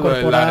se pueden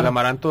incorporar. El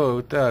amaranto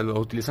ahorita lo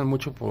utilizan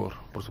mucho por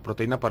su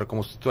proteína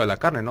como sustituto de la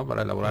carne, ¿no?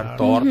 Para elaborar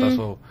tortas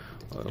o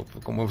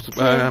como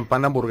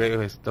pan de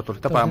hamburguesa,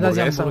 tortita para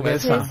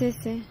hamburguesa.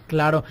 Sí.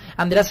 Claro.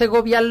 Andrea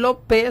Segovia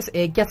López,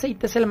 ¿qué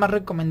aceite es el más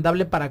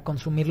recomendable para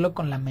consumirlo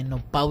con la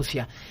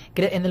menopausia?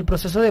 En el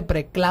proceso de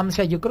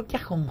preeclampsia, yo creo que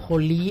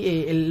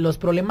ajonjolí, los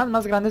problemas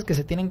más grandes que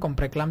se tienen con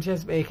preeclampsia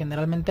es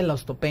generalmente la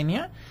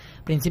osteopenia,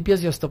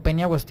 principios de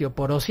osteopenia o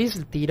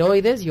osteoporosis,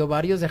 tiroides y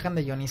ovarios dejan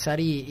de ionizar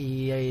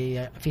y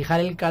fijar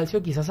el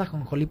calcio. Quizás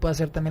ajonjolí pueda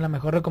ser también la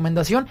mejor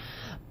recomendación,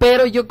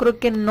 pero yo creo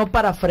que no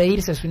para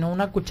freírse, sino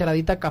una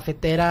cucharadita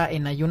cafetera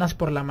en ayunas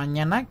por la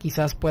mañana,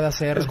 quizás pueda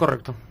ser. Es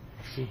correcto.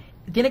 Sí.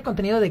 ¿Tiene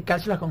contenido de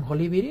calcio el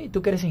ajonjolí, Viri?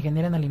 ¿Tú que eres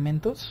ingeniera en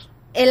alimentos?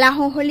 ¿El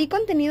ajonjolí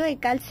contenido de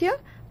calcio?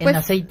 ¿En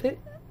aceite?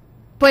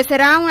 Pues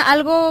será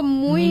algo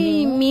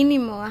muy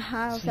mínimo,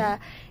 ajá, o sea,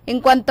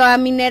 en cuanto a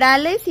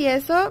minerales y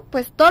eso,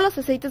 pues todos los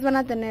aceites van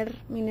a tener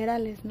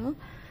minerales, ¿no?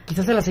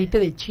 Quizás el aceite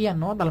de chía,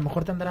 ¿no? A lo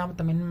mejor tendrá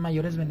también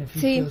mayores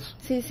beneficios.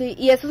 Sí,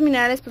 y esos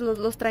minerales pues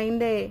los traen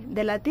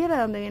de la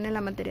tierra, donde viene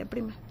la materia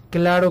prima.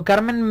 Claro.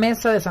 Carmen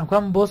Mesa de San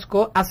Juan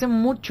Bosco, hace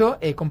mucho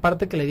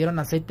comparte que le dieron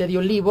aceite de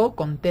olivo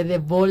con té de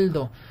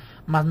boldo.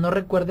 más no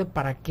recuerde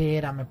para qué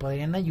era. ¿Me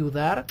podrían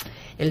ayudar?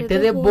 El té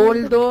de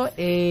boldo,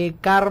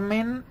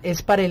 Carmen,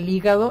 es para el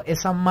hígado,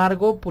 es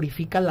amargo,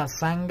 purifica la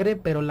sangre,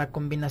 pero la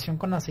combinación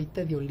con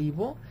aceite de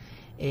olivo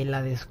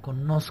la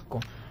desconozco.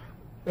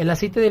 El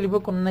aceite de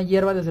olivo con una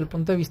hierba desde el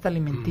punto de vista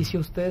alimenticio,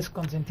 ustedes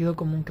con sentido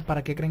común,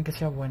 ¿para qué creen que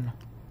sea bueno?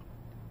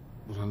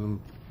 Pues,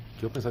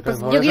 yo pensaba que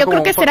pues yo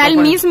creo que será el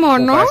mismo,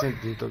 ¿no?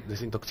 Para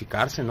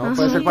desintoxicarse, ¿no?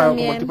 Puede ser para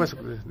algún tipo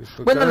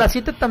de... Bueno, el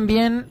aceite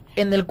también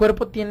en el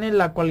cuerpo tiene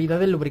la cualidad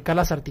de lubricar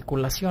las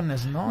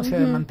articulaciones, ¿no? O sea,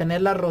 de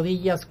mantener las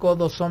rodillas,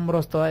 codos,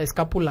 hombros, todas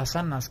escápulas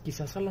sanas.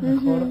 Quizás a lo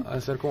mejor... Ha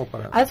de ser como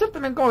para... A eso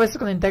también como a veces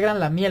cuando integran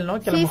la miel,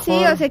 ¿no? Que a lo mejor...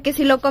 sí, o sea, que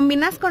si lo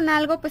combinas con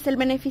algo, pues el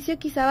beneficio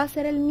quizá va a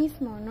ser el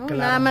mismo, ¿no?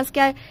 Claro. Nada más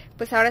que,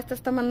 pues ahora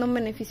estás tomando un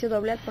beneficio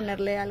doble al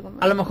ponerle algo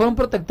más. A lo mejor un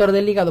protector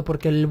del hígado,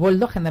 porque el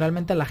boldo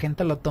generalmente la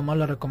gente lo toma o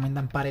lo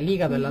recomiendan para el hígado.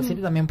 El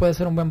aceite también puede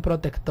ser un buen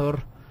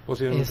protector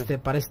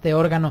para este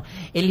órgano.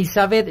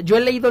 Elizabeth, yo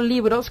he leído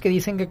libros que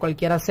dicen que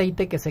cualquier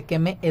aceite que se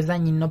queme es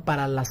dañino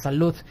para la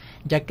salud,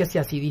 ya que se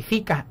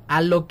acidifica.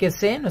 A lo que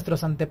sé,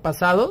 nuestros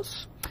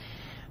antepasados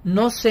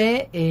no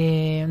se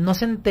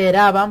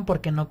enteraban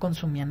porque no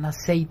consumían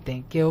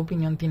aceite. ¿Qué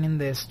opinión tienen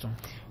de esto?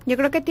 Yo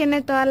creo que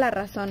tiene toda la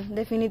razón.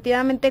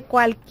 Definitivamente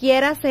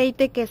cualquier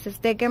aceite que se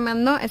esté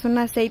quemando es un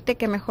aceite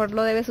que mejor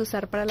lo debes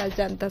usar para las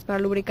llantas, para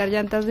lubricar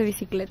llantas de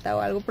bicicleta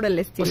o algo por el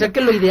estilo. O sea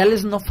que lo ideal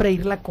es no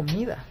freír la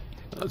comida.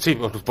 Sí,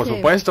 pues por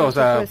supuesto, o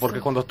sea, porque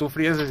cuando tú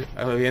fríes,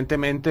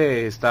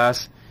 evidentemente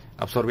estás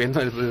absorbiendo,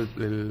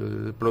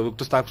 el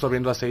producto está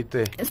absorbiendo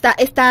aceite.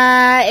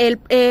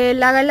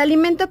 El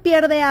alimento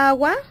pierde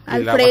agua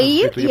al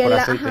freír y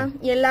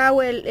el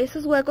agua,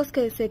 esos huecos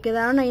que se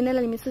quedaron ahí en el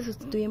alimento se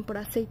sustituyen por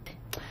aceite.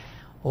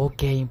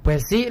 Ok,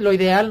 pues sí, lo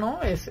ideal, ¿no?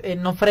 Es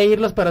no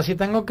freírlos, pero si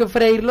tengo que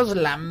freírlos,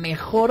 la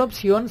mejor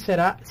opción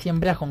será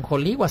siempre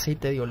ajonjolí o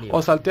aceite de oliva.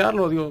 O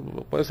saltearlo, digo,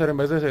 puede ser en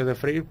vez de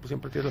freír, pues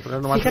siempre tienes que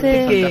freír nomás.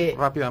 Fíjate que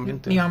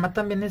rápidamente. Mi mamá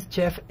también es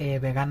chef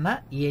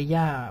vegana y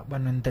ella,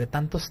 bueno, entre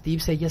tantos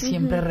tips, ella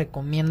siempre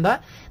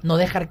recomienda no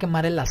dejar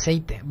quemar el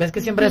aceite. ¿Ves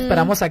que siempre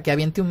esperamos a que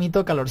aviente un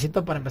mito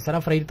calorcito para empezar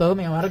a freír todo?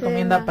 Mi mamá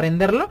recomienda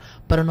prenderlo,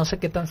 pero no sé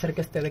qué tan cerca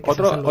esté de que sea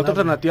saludable. Otra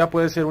alternativa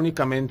puede ser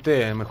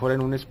únicamente, mejor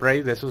en un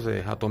spray de esos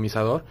de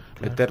atomizador,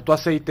 meter tu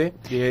aceite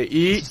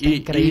y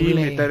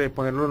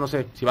ponerlo, no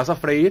sé, si vas a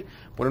freír,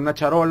 poner una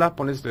charola,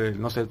 pones,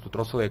 no sé, tu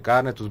trozo de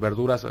carne, tus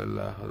verduras,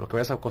 lo que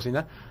vayas a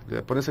cocinar,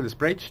 le pones el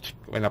spray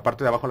en la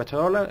parte de abajo de la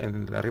charola,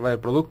 arriba del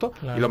producto,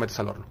 y lo metes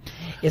al horno.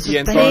 Eso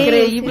está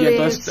increíble.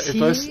 Y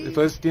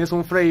entonces tienes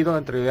un freído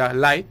entre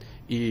light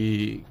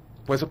y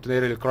puedes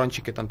obtener el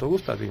crunchy que tanto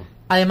gustas, digo.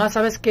 Además,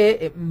 sabes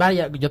que,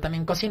 vaya, yo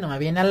también cocino, me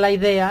viene a la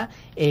idea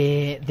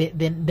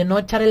de no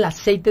echar el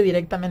aceite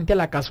directamente a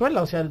la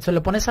cazuela, o sea, se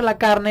lo pones a la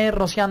carne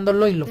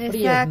rociándolo y lo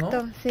fríes, ¿no?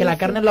 Sí, que la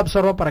carne lo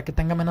absorba para que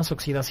tenga menos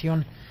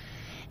oxidación.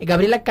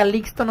 Gabriela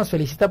Calixto nos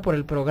felicita por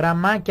el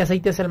programa. ¿Qué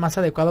aceite es el más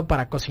adecuado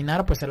para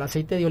cocinar? Pues el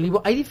aceite de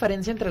olivo. ¿Hay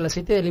diferencia entre el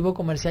aceite de olivo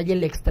comercial y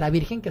el extra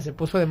virgen que se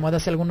puso de moda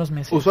hace algunos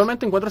meses?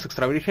 Usualmente encuentras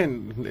extra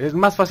virgen. Es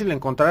más fácil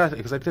encontrar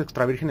aceite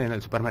extra virgen en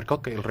el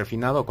supermercado que el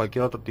refinado o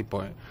cualquier otro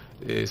tipo.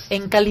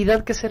 En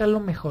calidad, ¿qué será lo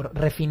mejor?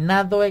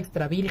 ¿Refinado,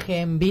 extra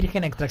virgen,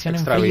 extracción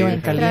extra en frío,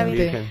 virgen, en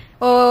caliente?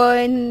 O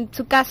en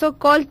su caso,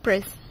 cold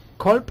press.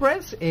 Cold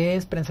press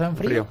es prensado en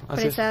frío.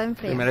 Prensado en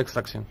frío. Primera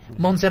extracción.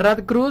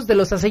 Montserrat Cruz, de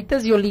los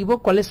aceites de olivo,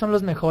 ¿cuáles son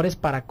los mejores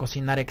para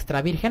cocinar?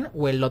 ¿Extra virgen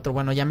o el otro?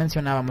 Bueno, ya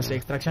mencionábamos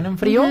extracción en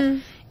frío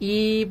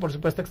y por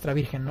supuesto extra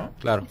virgen, ¿no?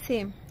 Claro.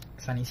 Sí.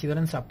 San Isidro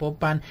en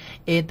Zapopan.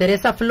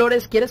 Teresa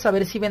Flores quiere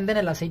saber si venden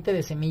el aceite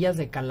de semillas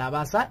de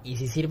calabaza y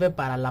si sirve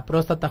para la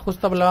próstata.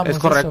 Justo hablábamos de eso.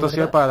 Es correcto,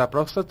 sirve para la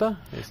próstata.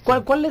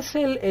 ¿Cuál es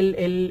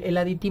el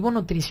aditivo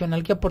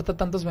nutricional que aporta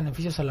tantos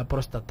beneficios a la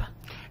próstata?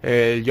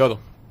 El yodo.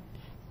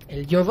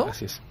 ¿El yodo?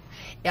 Así es.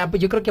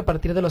 Yo creo que a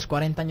partir de los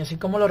 40 años. ¿Y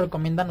cómo lo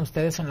recomiendan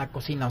ustedes en la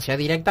cocina? O sea,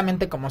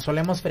 directamente como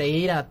solemos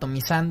freír,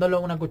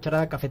 atomizándolo, una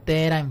cucharada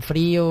cafetera en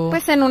frío.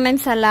 Pues en una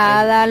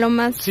ensalada, lo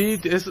más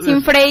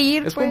sin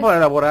freír. Es como para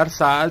elaborar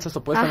salsas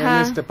o puedes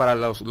también para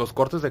los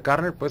cortes de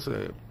carne, pues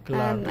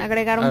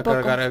agregar un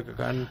poco.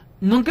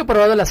 Nunca he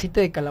probado el aceite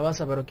de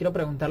calabaza, pero quiero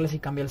preguntarle si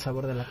cambia el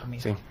sabor de la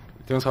comida. Sí.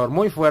 Tiene un sabor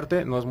muy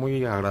fuerte, no es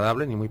muy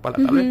agradable ni muy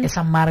palatable. ¿Es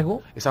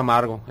amargo? Es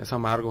amargo.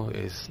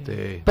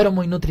 Pero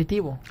muy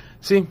nutritivo.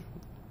 Sí.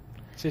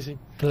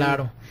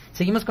 Claro.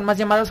 Seguimos con más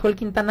llamadas. Joel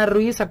Quintana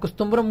Ruiz,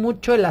 acostumbro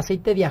mucho el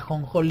aceite de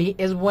ajonjolí.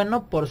 Es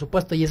bueno, por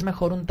supuesto, y es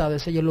mejor untado.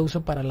 Ese yo lo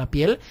uso para la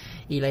piel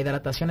y la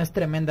hidratación es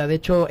tremenda. De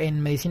hecho,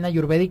 en medicina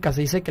ayurvédica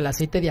se dice que el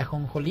aceite de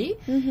ajonjolí,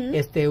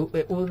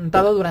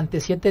 untado durante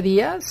 7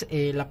 días,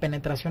 la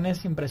penetración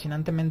es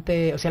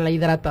impresionantemente, o sea, la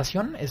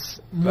hidratación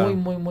es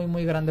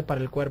muy grande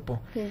para el cuerpo.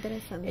 Qué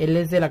interesante. Él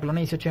es de la colonia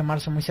 18 de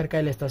marzo, muy cerca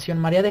de la estación.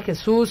 María de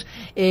Jesús,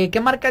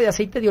 ¿qué marca de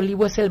aceite de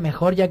olivo es el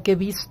mejor? Ya que he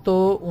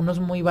visto unos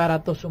muy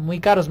baratos o muy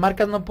caros.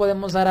 Marcas no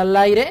podemos dar al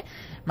aire,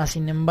 Más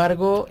sin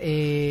embargo,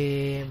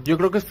 yo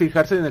creo que es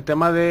fijarse en el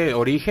tema de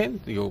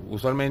origen. Digo,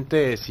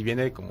 usualmente si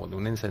viene como de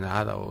una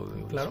Ensenada o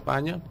de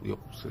España, digo,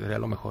 pues sería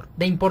lo mejor.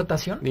 ¿De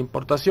importación? De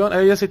importación.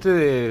 Hay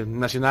aceite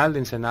nacional de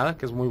Ensenada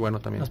que es muy bueno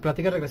también. Nos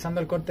platicas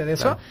regresando al corte de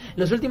eso.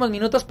 Los últimos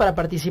minutos para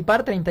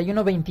participar: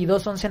 31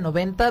 22 11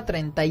 90,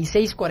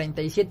 36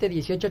 47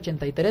 18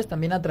 83,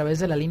 también a través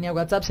de la línea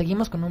WhatsApp.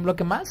 Seguimos con un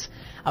bloque más.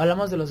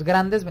 Hablamos de los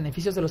grandes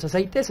beneficios de los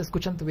aceites.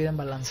 Escuchan Tu Vida en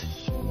Balance.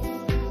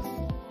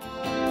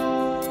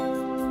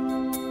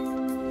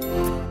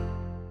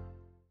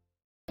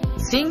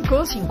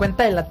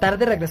 5:50 de la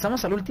tarde,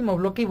 regresamos al último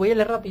bloque y voy a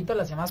leer rapidito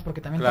las llamadas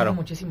porque también tengo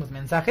muchísimos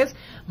mensajes.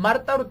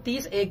 Marta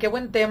Ortiz, qué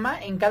buen tema.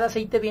 En cada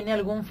aceite viene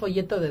algún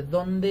folleto de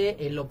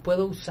dónde lo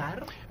puedo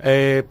usar.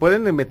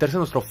 Pueden meterse en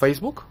nuestro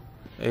Facebook.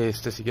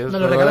 Si quieres,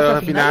 ¿nos lo regalas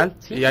al final?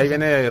 Sí, y ahí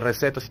viene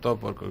recetas y todo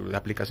por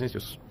aplicaciones y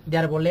usos. De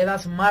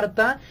Arboledas,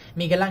 Marta.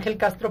 Miguel Ángel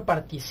Castro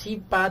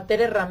participa.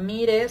 Tere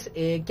Ramírez,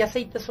 ¿qué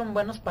aceites son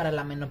buenos para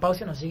la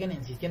menopausia? Nos siguen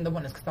insistiendo.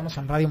 Bueno, es que estamos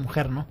en Radio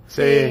Mujer, ¿no?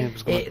 Sí.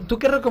 Pues, ¿tú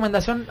qué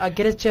recomendación,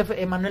 que eres chef,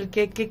 Manuel,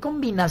 qué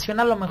combinación,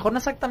 a lo mejor no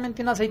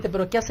exactamente un aceite,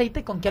 pero qué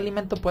aceite con qué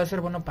alimento puede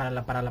ser bueno para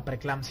la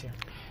preeclampsia?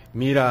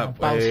 Mira,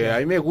 a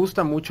mí me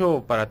gusta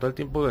mucho para todo el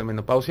tiempo de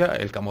menopausia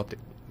el camote.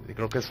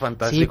 Creo que es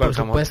fantástico. Sí, por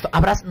supuesto.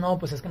 No,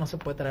 pues es que no se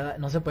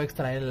puede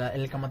extraer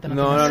el camote.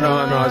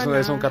 No,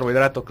 es un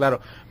carbohidrato, claro.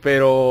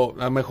 Pero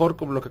a lo mejor,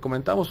 como lo que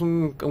comentamos,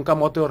 un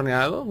camote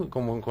horneado,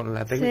 como con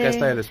la técnica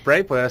esta del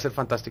spray, podría ser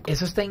fantástico.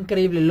 Eso está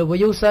increíble. Lo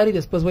voy a usar y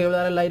después voy a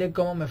hablar al aire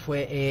cómo me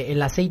fue.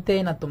 El aceite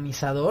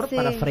enatomizador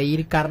para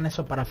freír carnes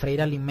o para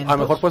freír alimentos. A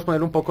lo mejor puedes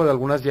poner un poco de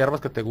algunas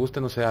hierbas que te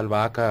gusten, no sé,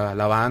 albahaca,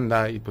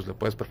 lavanda, y pues le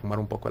puedes perfumar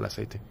un poco el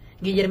aceite.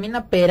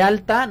 Guillermina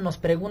Peralta nos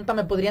pregunta,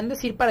 ¿me podrían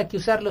decir para qué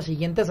usar los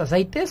siguientes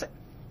aceites?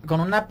 Con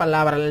una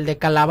palabra, el de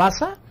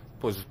calabaza.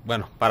 Pues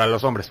bueno, para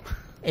los hombres.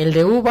 El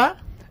de uva.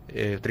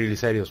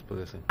 Triglicéridos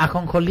puede ser.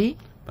 Ajonjolí.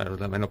 Para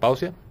la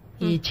menopausia.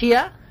 Y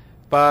chía.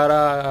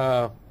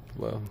 Para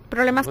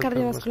problemas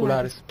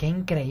cardiovasculares. Qué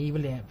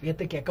increíble.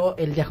 Fíjate que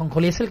el de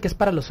ajonjolí es el que es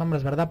para los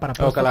hombres, ¿verdad? Para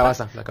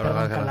calabaza.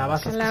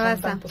 Calabaza.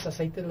 Son tantos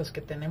aceites los que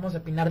tenemos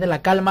de Pinar de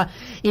la Calma.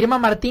 Irma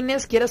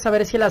Martínez quiere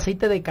saber si el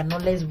aceite de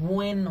canola es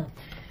bueno.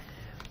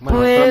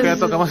 Bueno, creo que ya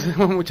tocamos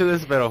muchas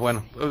veces, pero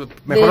bueno,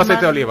 mejor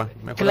aceite de oliva.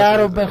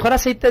 Mejor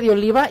aceite de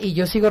oliva, y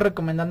yo sigo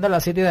recomendando el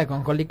aceite de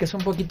ajonjolí, que es un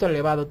poquito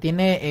elevado.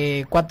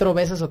 Tiene 4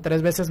 veces o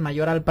 3 veces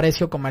mayor al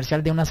precio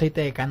comercial de un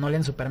aceite de canola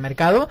en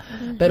supermercado,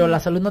 pero la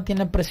salud no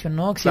tiene precio,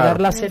 ¿no? Oxidar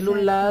las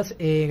células,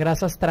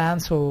 grasas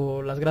trans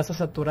o las grasas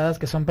saturadas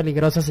que son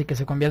peligrosas y que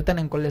se convierten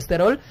en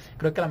colesterol,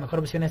 creo que la mejor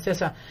opción es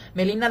esa.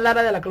 Melina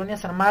Lara de la Colonia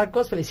San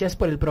Marcos, felicidades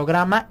por el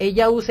programa.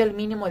 Ella usa el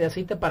mínimo de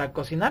aceite para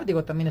cocinar,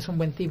 también es un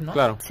buen tip, ¿no?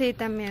 Claro. Sí,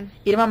 también.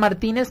 Irma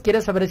Martínez quiere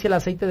saber si el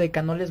aceite de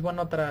canola es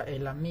bueno,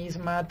 la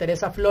misma.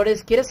 Teresa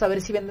Flores quiere saber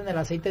si venden el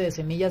aceite de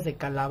semillas de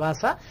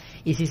calabaza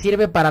y si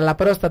sirve para la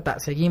próstata.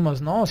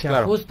 Seguimos, ¿no? O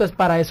sea, justo es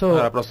para eso.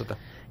 Para la próstata.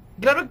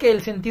 Claro que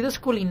el sentido es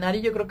culinario.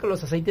 Yo creo que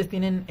los aceites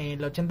tienen el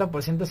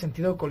 80%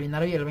 sentido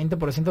culinario y el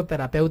 20%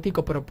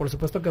 terapéutico, pero por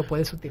supuesto que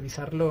puedes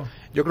utilizarlo.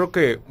 Yo creo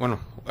que,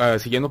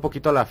 siguiendo un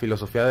poquito la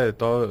filosofía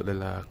de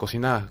la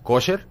cocina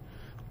kosher,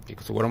 que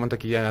seguramente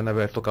aquí ya han de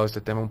haber tocado este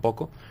tema un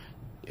poco,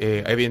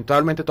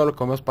 eventualmente todo lo que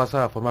comemos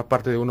pasa a formar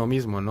parte de uno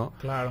mismo, ¿no?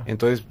 Claro.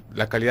 Entonces,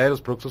 la calidad de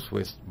los productos,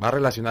 pues, va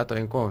relacionada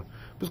también con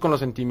los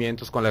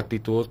sentimientos, con la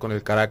actitud, con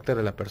el carácter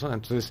de la persona.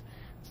 Entonces,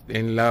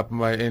 en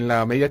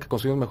la medida que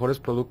consumimos mejores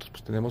productos,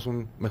 pues tenemos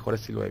un mejor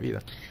estilo de vida.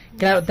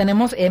 Claro,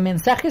 tenemos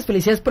mensajes.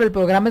 Felicidades por el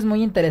programa, es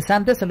muy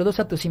interesante. Saludos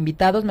a tus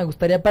invitados, me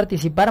gustaría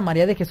participar.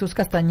 María de Jesús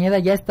Castañeda,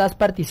 ya estás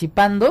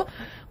participando.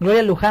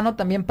 Gloria Lujano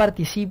también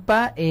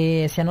participa,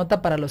 se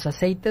anota para los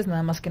aceites,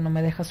 nada más que no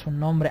me deja su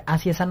nombre.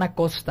 Así es, Ana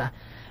Costa.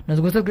 Les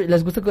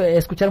gusta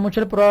escuchar mucho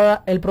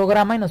el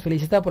programa y nos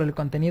felicita por el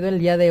contenido el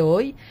día de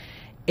hoy.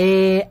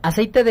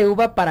 Aceite de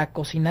uva para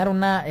cocinar,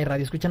 una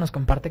radioescucha nos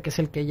comparte que es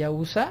el que ella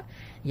usa,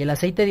 y el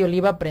aceite de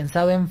oliva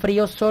prensado en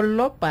frío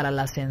solo para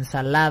las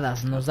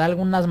ensaladas. Nos da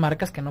algunas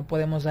marcas que no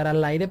podemos dar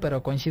al aire,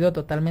 pero coincido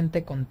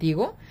totalmente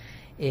contigo.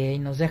 Y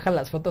nos deja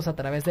las fotos a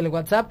través del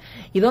WhatsApp.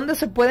 ¿Y dónde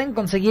se pueden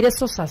conseguir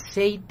esos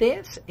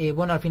aceites?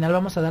 Al final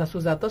vamos a dar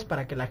sus datos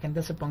para que la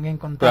gente se ponga en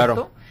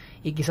contacto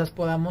y quizás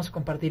podamos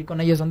compartir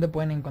con ellos dónde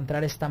pueden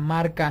encontrar esta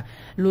marca.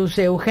 Luz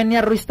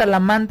Eugenia Ruiz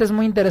Talamante, es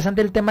muy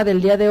interesante el tema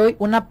del día de hoy.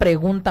 Una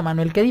pregunta,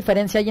 Manuel, ¿qué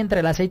diferencia hay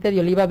entre el aceite de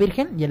oliva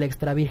virgen y el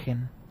extra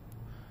virgen?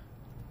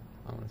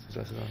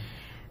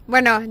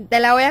 Bueno, te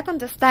la voy a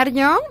contestar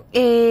yo.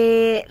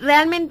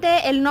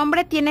 Realmente el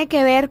nombre tiene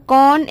que ver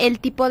con el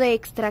tipo de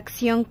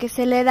extracción que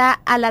se le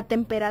da a la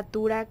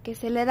temperatura que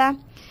se le da.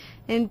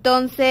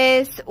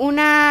 Entonces, un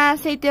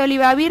aceite de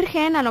oliva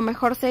virgen a lo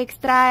mejor se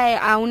extrae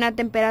a una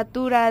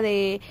temperatura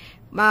de,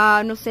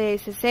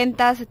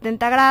 60,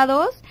 70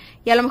 grados.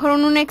 Y a lo mejor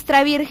un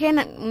extra virgen,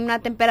 una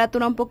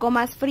temperatura un poco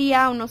más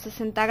fría, unos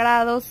 60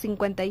 grados,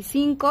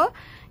 55.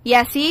 Y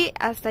así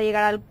hasta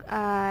llegar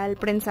al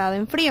prensado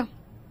en frío.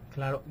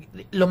 Claro,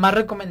 lo más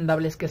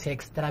recomendable es que sea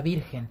extra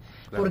virgen,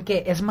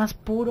 porque es más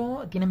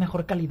puro, tiene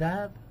mejor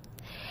calidad.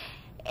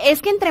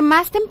 Es que entre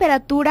más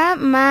temperatura,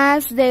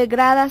 más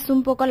degradas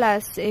un poco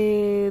las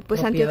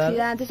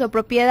antioxidantes o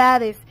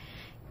propiedades.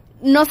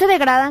 No se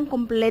degradan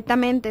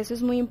completamente, eso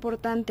es muy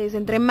importante.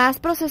 Entre más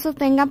procesos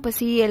tengan, pues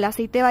sí, el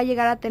aceite va a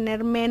llegar a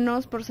tener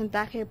menos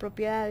porcentaje de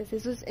propiedades.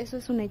 Eso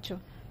es un hecho.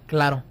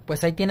 Claro,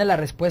 pues ahí tiene la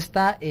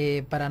respuesta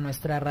para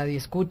nuestra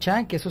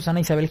radioescucha, que es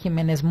Susana Isabel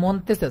Jiménez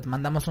Montes. Te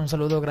mandamos un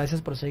saludo,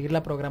 gracias por seguir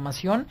la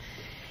programación.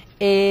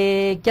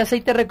 ¿Qué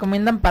aceite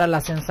recomiendan para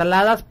las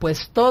ensaladas?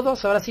 Pues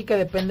todos, ahora sí que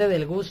depende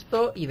del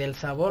gusto y del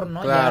sabor,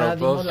 ¿no? Claro, ya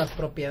dimos las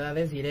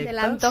propiedades directas.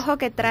 Del antojo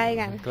que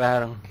traigan.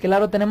 Claro.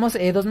 Claro, tenemos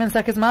 2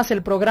 mensajes más.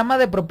 El programa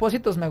de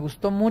propósitos me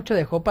gustó mucho,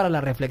 dejó para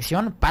la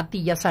reflexión.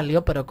 Pati ya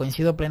salió, pero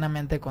coincido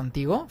plenamente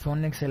contigo. Fue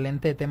un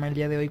excelente tema el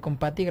día de hoy con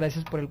Pati,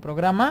 gracias por el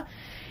programa.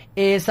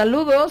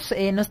 Saludos,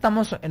 no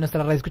estamos, en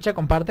nuestra radioescucha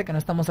comparte que no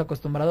estamos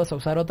acostumbrados a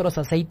usar otros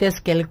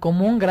aceites que el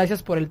común,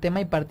 gracias por el tema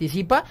y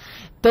participa.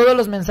 Todos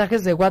los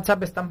mensajes de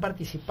WhatsApp están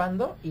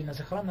participando y nos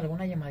dejaron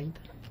alguna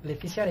llamadita.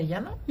 Leticia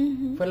Arellano,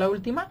 fue la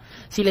última.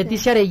 Sí,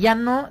 Leticia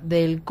Arellano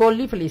del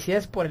Coli,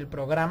 felicidades por el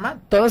programa.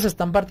 Todos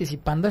están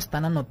participando,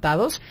 están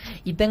anotados.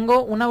 Y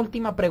tengo una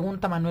última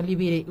pregunta, Manuel y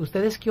Viri.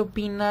 ¿Ustedes qué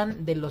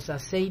opinan de los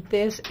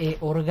aceites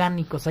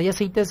orgánicos? Hay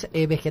aceites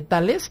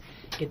vegetales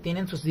que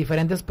tienen sus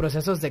diferentes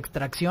procesos de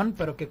extracción,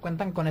 pero que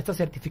cuentan con estas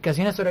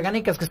certificaciones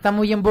orgánicas que está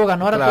muy en boga,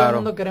 ¿no? Ahora todo el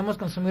mundo queremos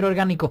consumir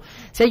orgánico.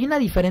 Si hay una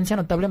diferencia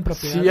notable en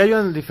propiedades. Sí, hay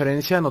una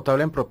diferencia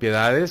notable en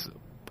propiedades,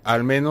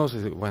 al menos,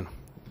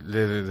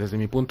 desde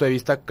mi punto de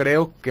vista,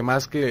 creo que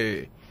más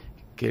que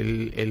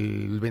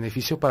el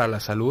beneficio para la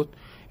salud,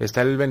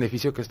 está el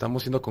beneficio que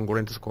estamos siendo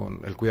congruentes con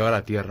el cuidado de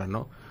la tierra,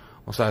 ¿no?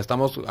 O sea,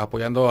 estamos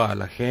apoyando a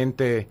la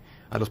gente,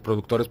 a los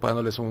productores,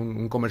 pagándoles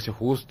un comercio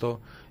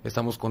justo,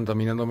 estamos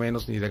contaminando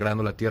menos ni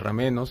degradando la tierra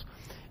menos,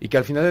 y que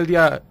al final del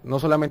día no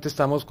solamente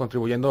estamos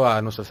contribuyendo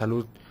a nuestra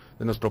salud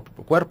de nuestro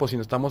cuerpo,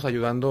 sino estamos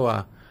ayudando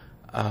a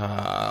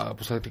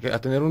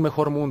tener un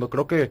mejor mundo.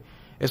 Creo que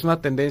es una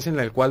tendencia en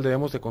la cual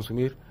debemos de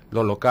consumir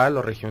lo local,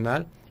 lo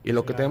regional y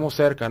lo que tenemos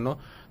cerca, ¿no?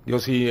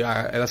 Si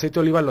el aceite de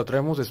oliva lo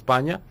traemos de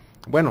España,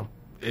 bueno,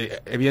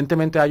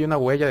 evidentemente hay una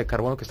huella de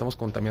carbono que estamos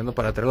contaminando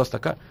para traerlo hasta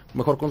acá.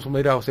 Mejor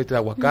consumir aceite de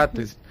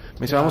aguacates.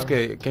 Mencionamos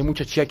que hay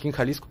mucha chía aquí en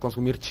Jalisco,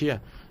 consumir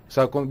chía. O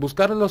sea,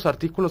 buscar los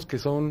artículos que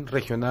son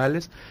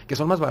regionales, que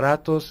son más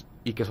baratos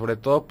y que sobre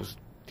todo pues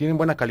tienen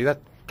buena calidad.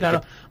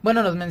 Claro,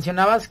 bueno, nos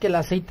mencionabas que el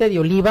aceite de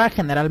oliva,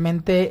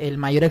 generalmente el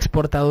mayor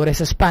exportador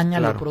es España,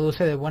 lo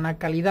produce de buena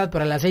calidad,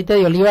 pero el aceite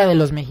de oliva de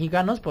los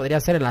mexicanos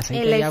podría ser el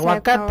aceite de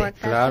aguacate.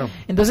 Claro.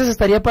 Entonces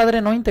estaría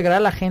padre, ¿no?, integrar a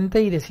la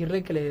gente y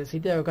decirle que el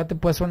aceite de aguacate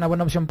puede ser una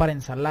buena opción para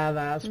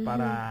ensaladas,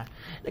 para...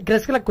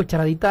 ¿Crees que la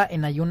cucharadita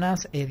en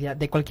ayunas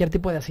de cualquier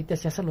tipo de aceite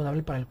sea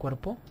saludable para el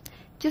cuerpo?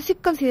 Yo sí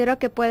considero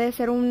que puede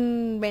ser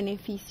un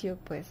beneficio,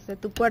 pues, de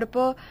tu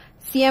cuerpo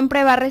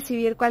siempre va a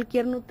recibir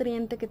cualquier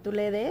nutriente que tú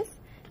le des.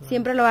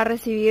 Siempre lo va a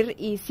recibir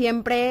y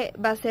siempre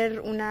va a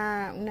ser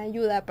una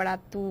ayuda para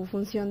tu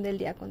función del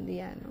día con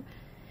día, ¿no?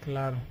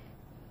 Claro.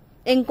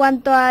 En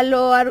cuanto a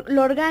lo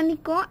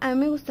orgánico, a mí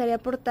me gustaría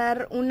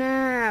aportar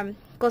una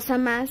cosa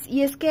más,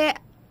 y es que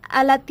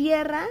a la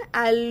tierra,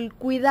 al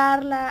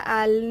cuidarla,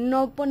 al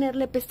no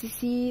ponerle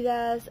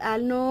pesticidas,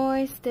 al no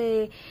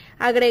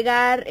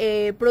agregar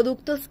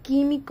productos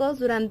químicos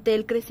durante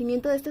el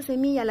crecimiento de esta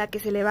semilla a la que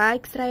se le va a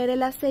extraer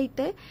el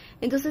aceite,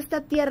 entonces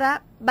esta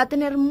tierra va a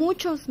tener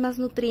muchos más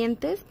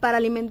nutrientes para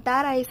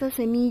alimentar a esa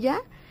semilla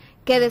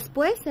que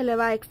después se le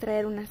va a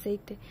extraer un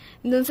aceite.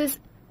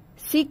 Entonces,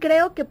 sí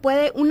creo que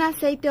puede un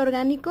aceite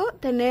orgánico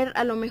tener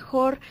a lo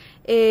mejor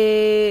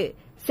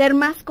ser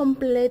más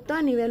completo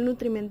a nivel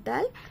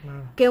nutrimental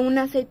que un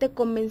aceite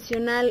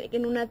convencional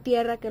en una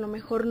tierra que a lo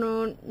mejor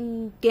no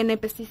tiene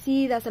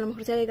pesticidas, a lo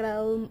mejor se ha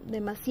degradado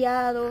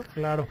demasiado.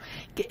 Claro.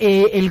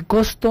 El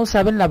costo,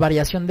 ¿saben la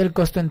variación del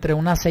costo entre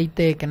un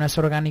aceite que no es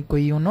orgánico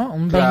y uno?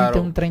 ¿Un 20,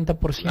 un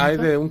 30%? Hay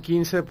de un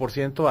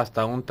 15%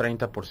 hasta un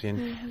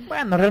 30%.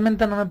 Bueno,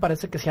 realmente no me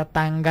parece que sea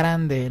tan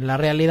grande. La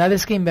realidad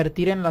es que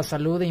invertir en la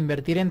salud e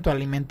invertir en tu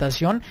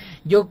alimentación,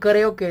 yo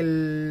creo que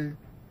el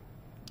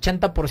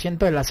 80%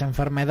 de las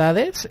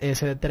enfermedades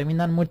se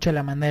determinan mucho de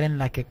la manera en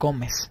la que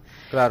comes.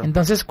 Claro.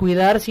 Entonces,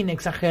 cuidar sin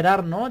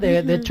exagerar, ¿no? De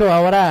hecho,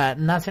 ahora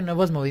nacen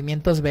nuevos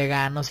movimientos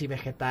veganos y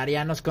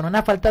vegetarianos con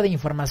una falta de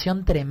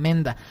información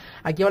tremenda.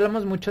 Aquí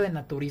hablamos mucho de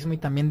naturismo y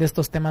también de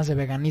estos temas de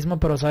veganismo,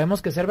 pero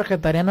sabemos que ser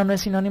vegetariano no es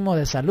sinónimo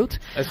de salud.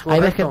 Es correcto.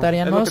 Hay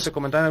vegetarianos... Es lo que te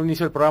comentaba al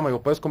inicio del programa.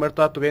 Digo, puedes comer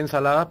toda tu vida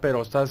ensalada,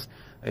 pero estás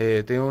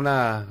teniendo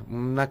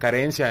una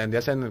carencia,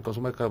 ya sea en el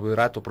consumo de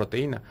carbohidrato,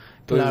 proteína.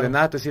 Entonces, de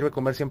nada te sirve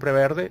comer siempre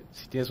verde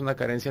si tienes una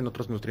carencia en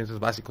otros nutrientes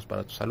básicos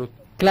para tu salud.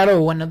 Claro,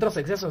 o en otros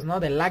excesos,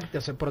 ¿no? De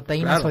lácteos, de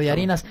proteínas o de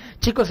harinas.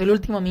 Chicos, el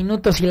último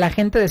minuto, si la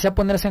gente desea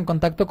ponerse en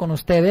contacto con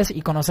ustedes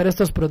y conocer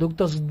estos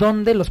productos,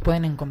 ¿dónde los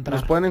pueden encontrar?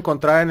 Los pueden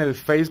encontrar en el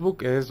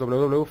Facebook, es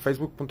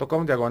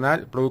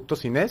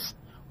www.facebook.com/productos Inés,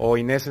 o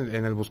Inés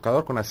en el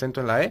buscador con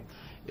acento en la E.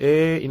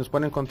 Y nos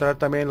pueden encontrar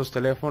también en los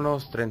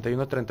teléfonos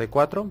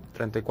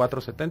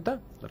 3134-3470,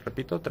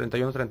 repito,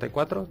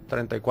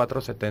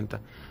 3134-3470.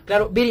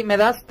 Claro, Viri, ¿me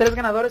das 3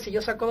 ganadores y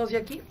yo saco 2 de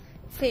aquí?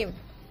 Sí.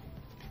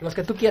 Los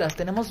que tú quieras,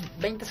 tenemos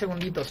 20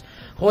 segunditos.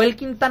 Joel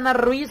Quintana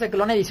Ruiz, de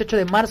Colonia 18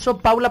 de marzo.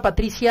 Paula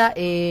Patricia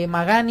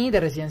Magani, de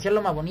Residencial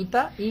Loma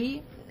Bonita.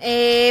 Y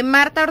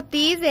Marta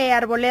Ortiz, de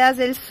Arboledas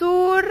del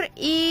Sur.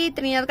 Y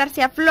Trinidad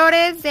García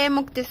Flores, de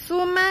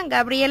Moctezuma.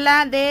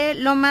 Gabriela, de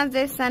Lomas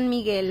de San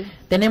Miguel.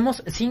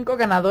 Tenemos 5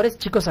 ganadores.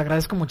 Chicos,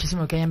 agradezco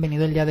muchísimo que hayan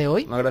venido el día de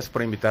hoy. No, gracias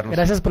por invitarnos.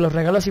 Gracias por los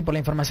regalos y por la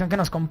información que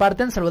nos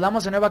comparten.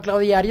 Saludamos de nuevo a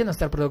Claudia Arias,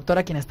 nuestra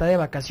productora, quien está de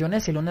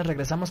vacaciones, y el lunes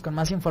regresamos con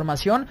más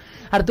información.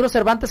 Arturo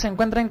Cervantes se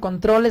encuentra en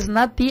controles.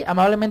 Nati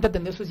amablemente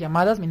atendió sus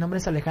llamadas. Mi nombre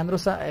es Alejandro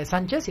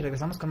Sánchez y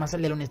regresamos con más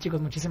el día lunes.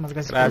 Chicos, muchísimas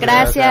gracias.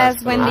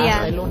 Gracias. Buen día.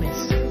 Hasta el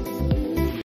lunes.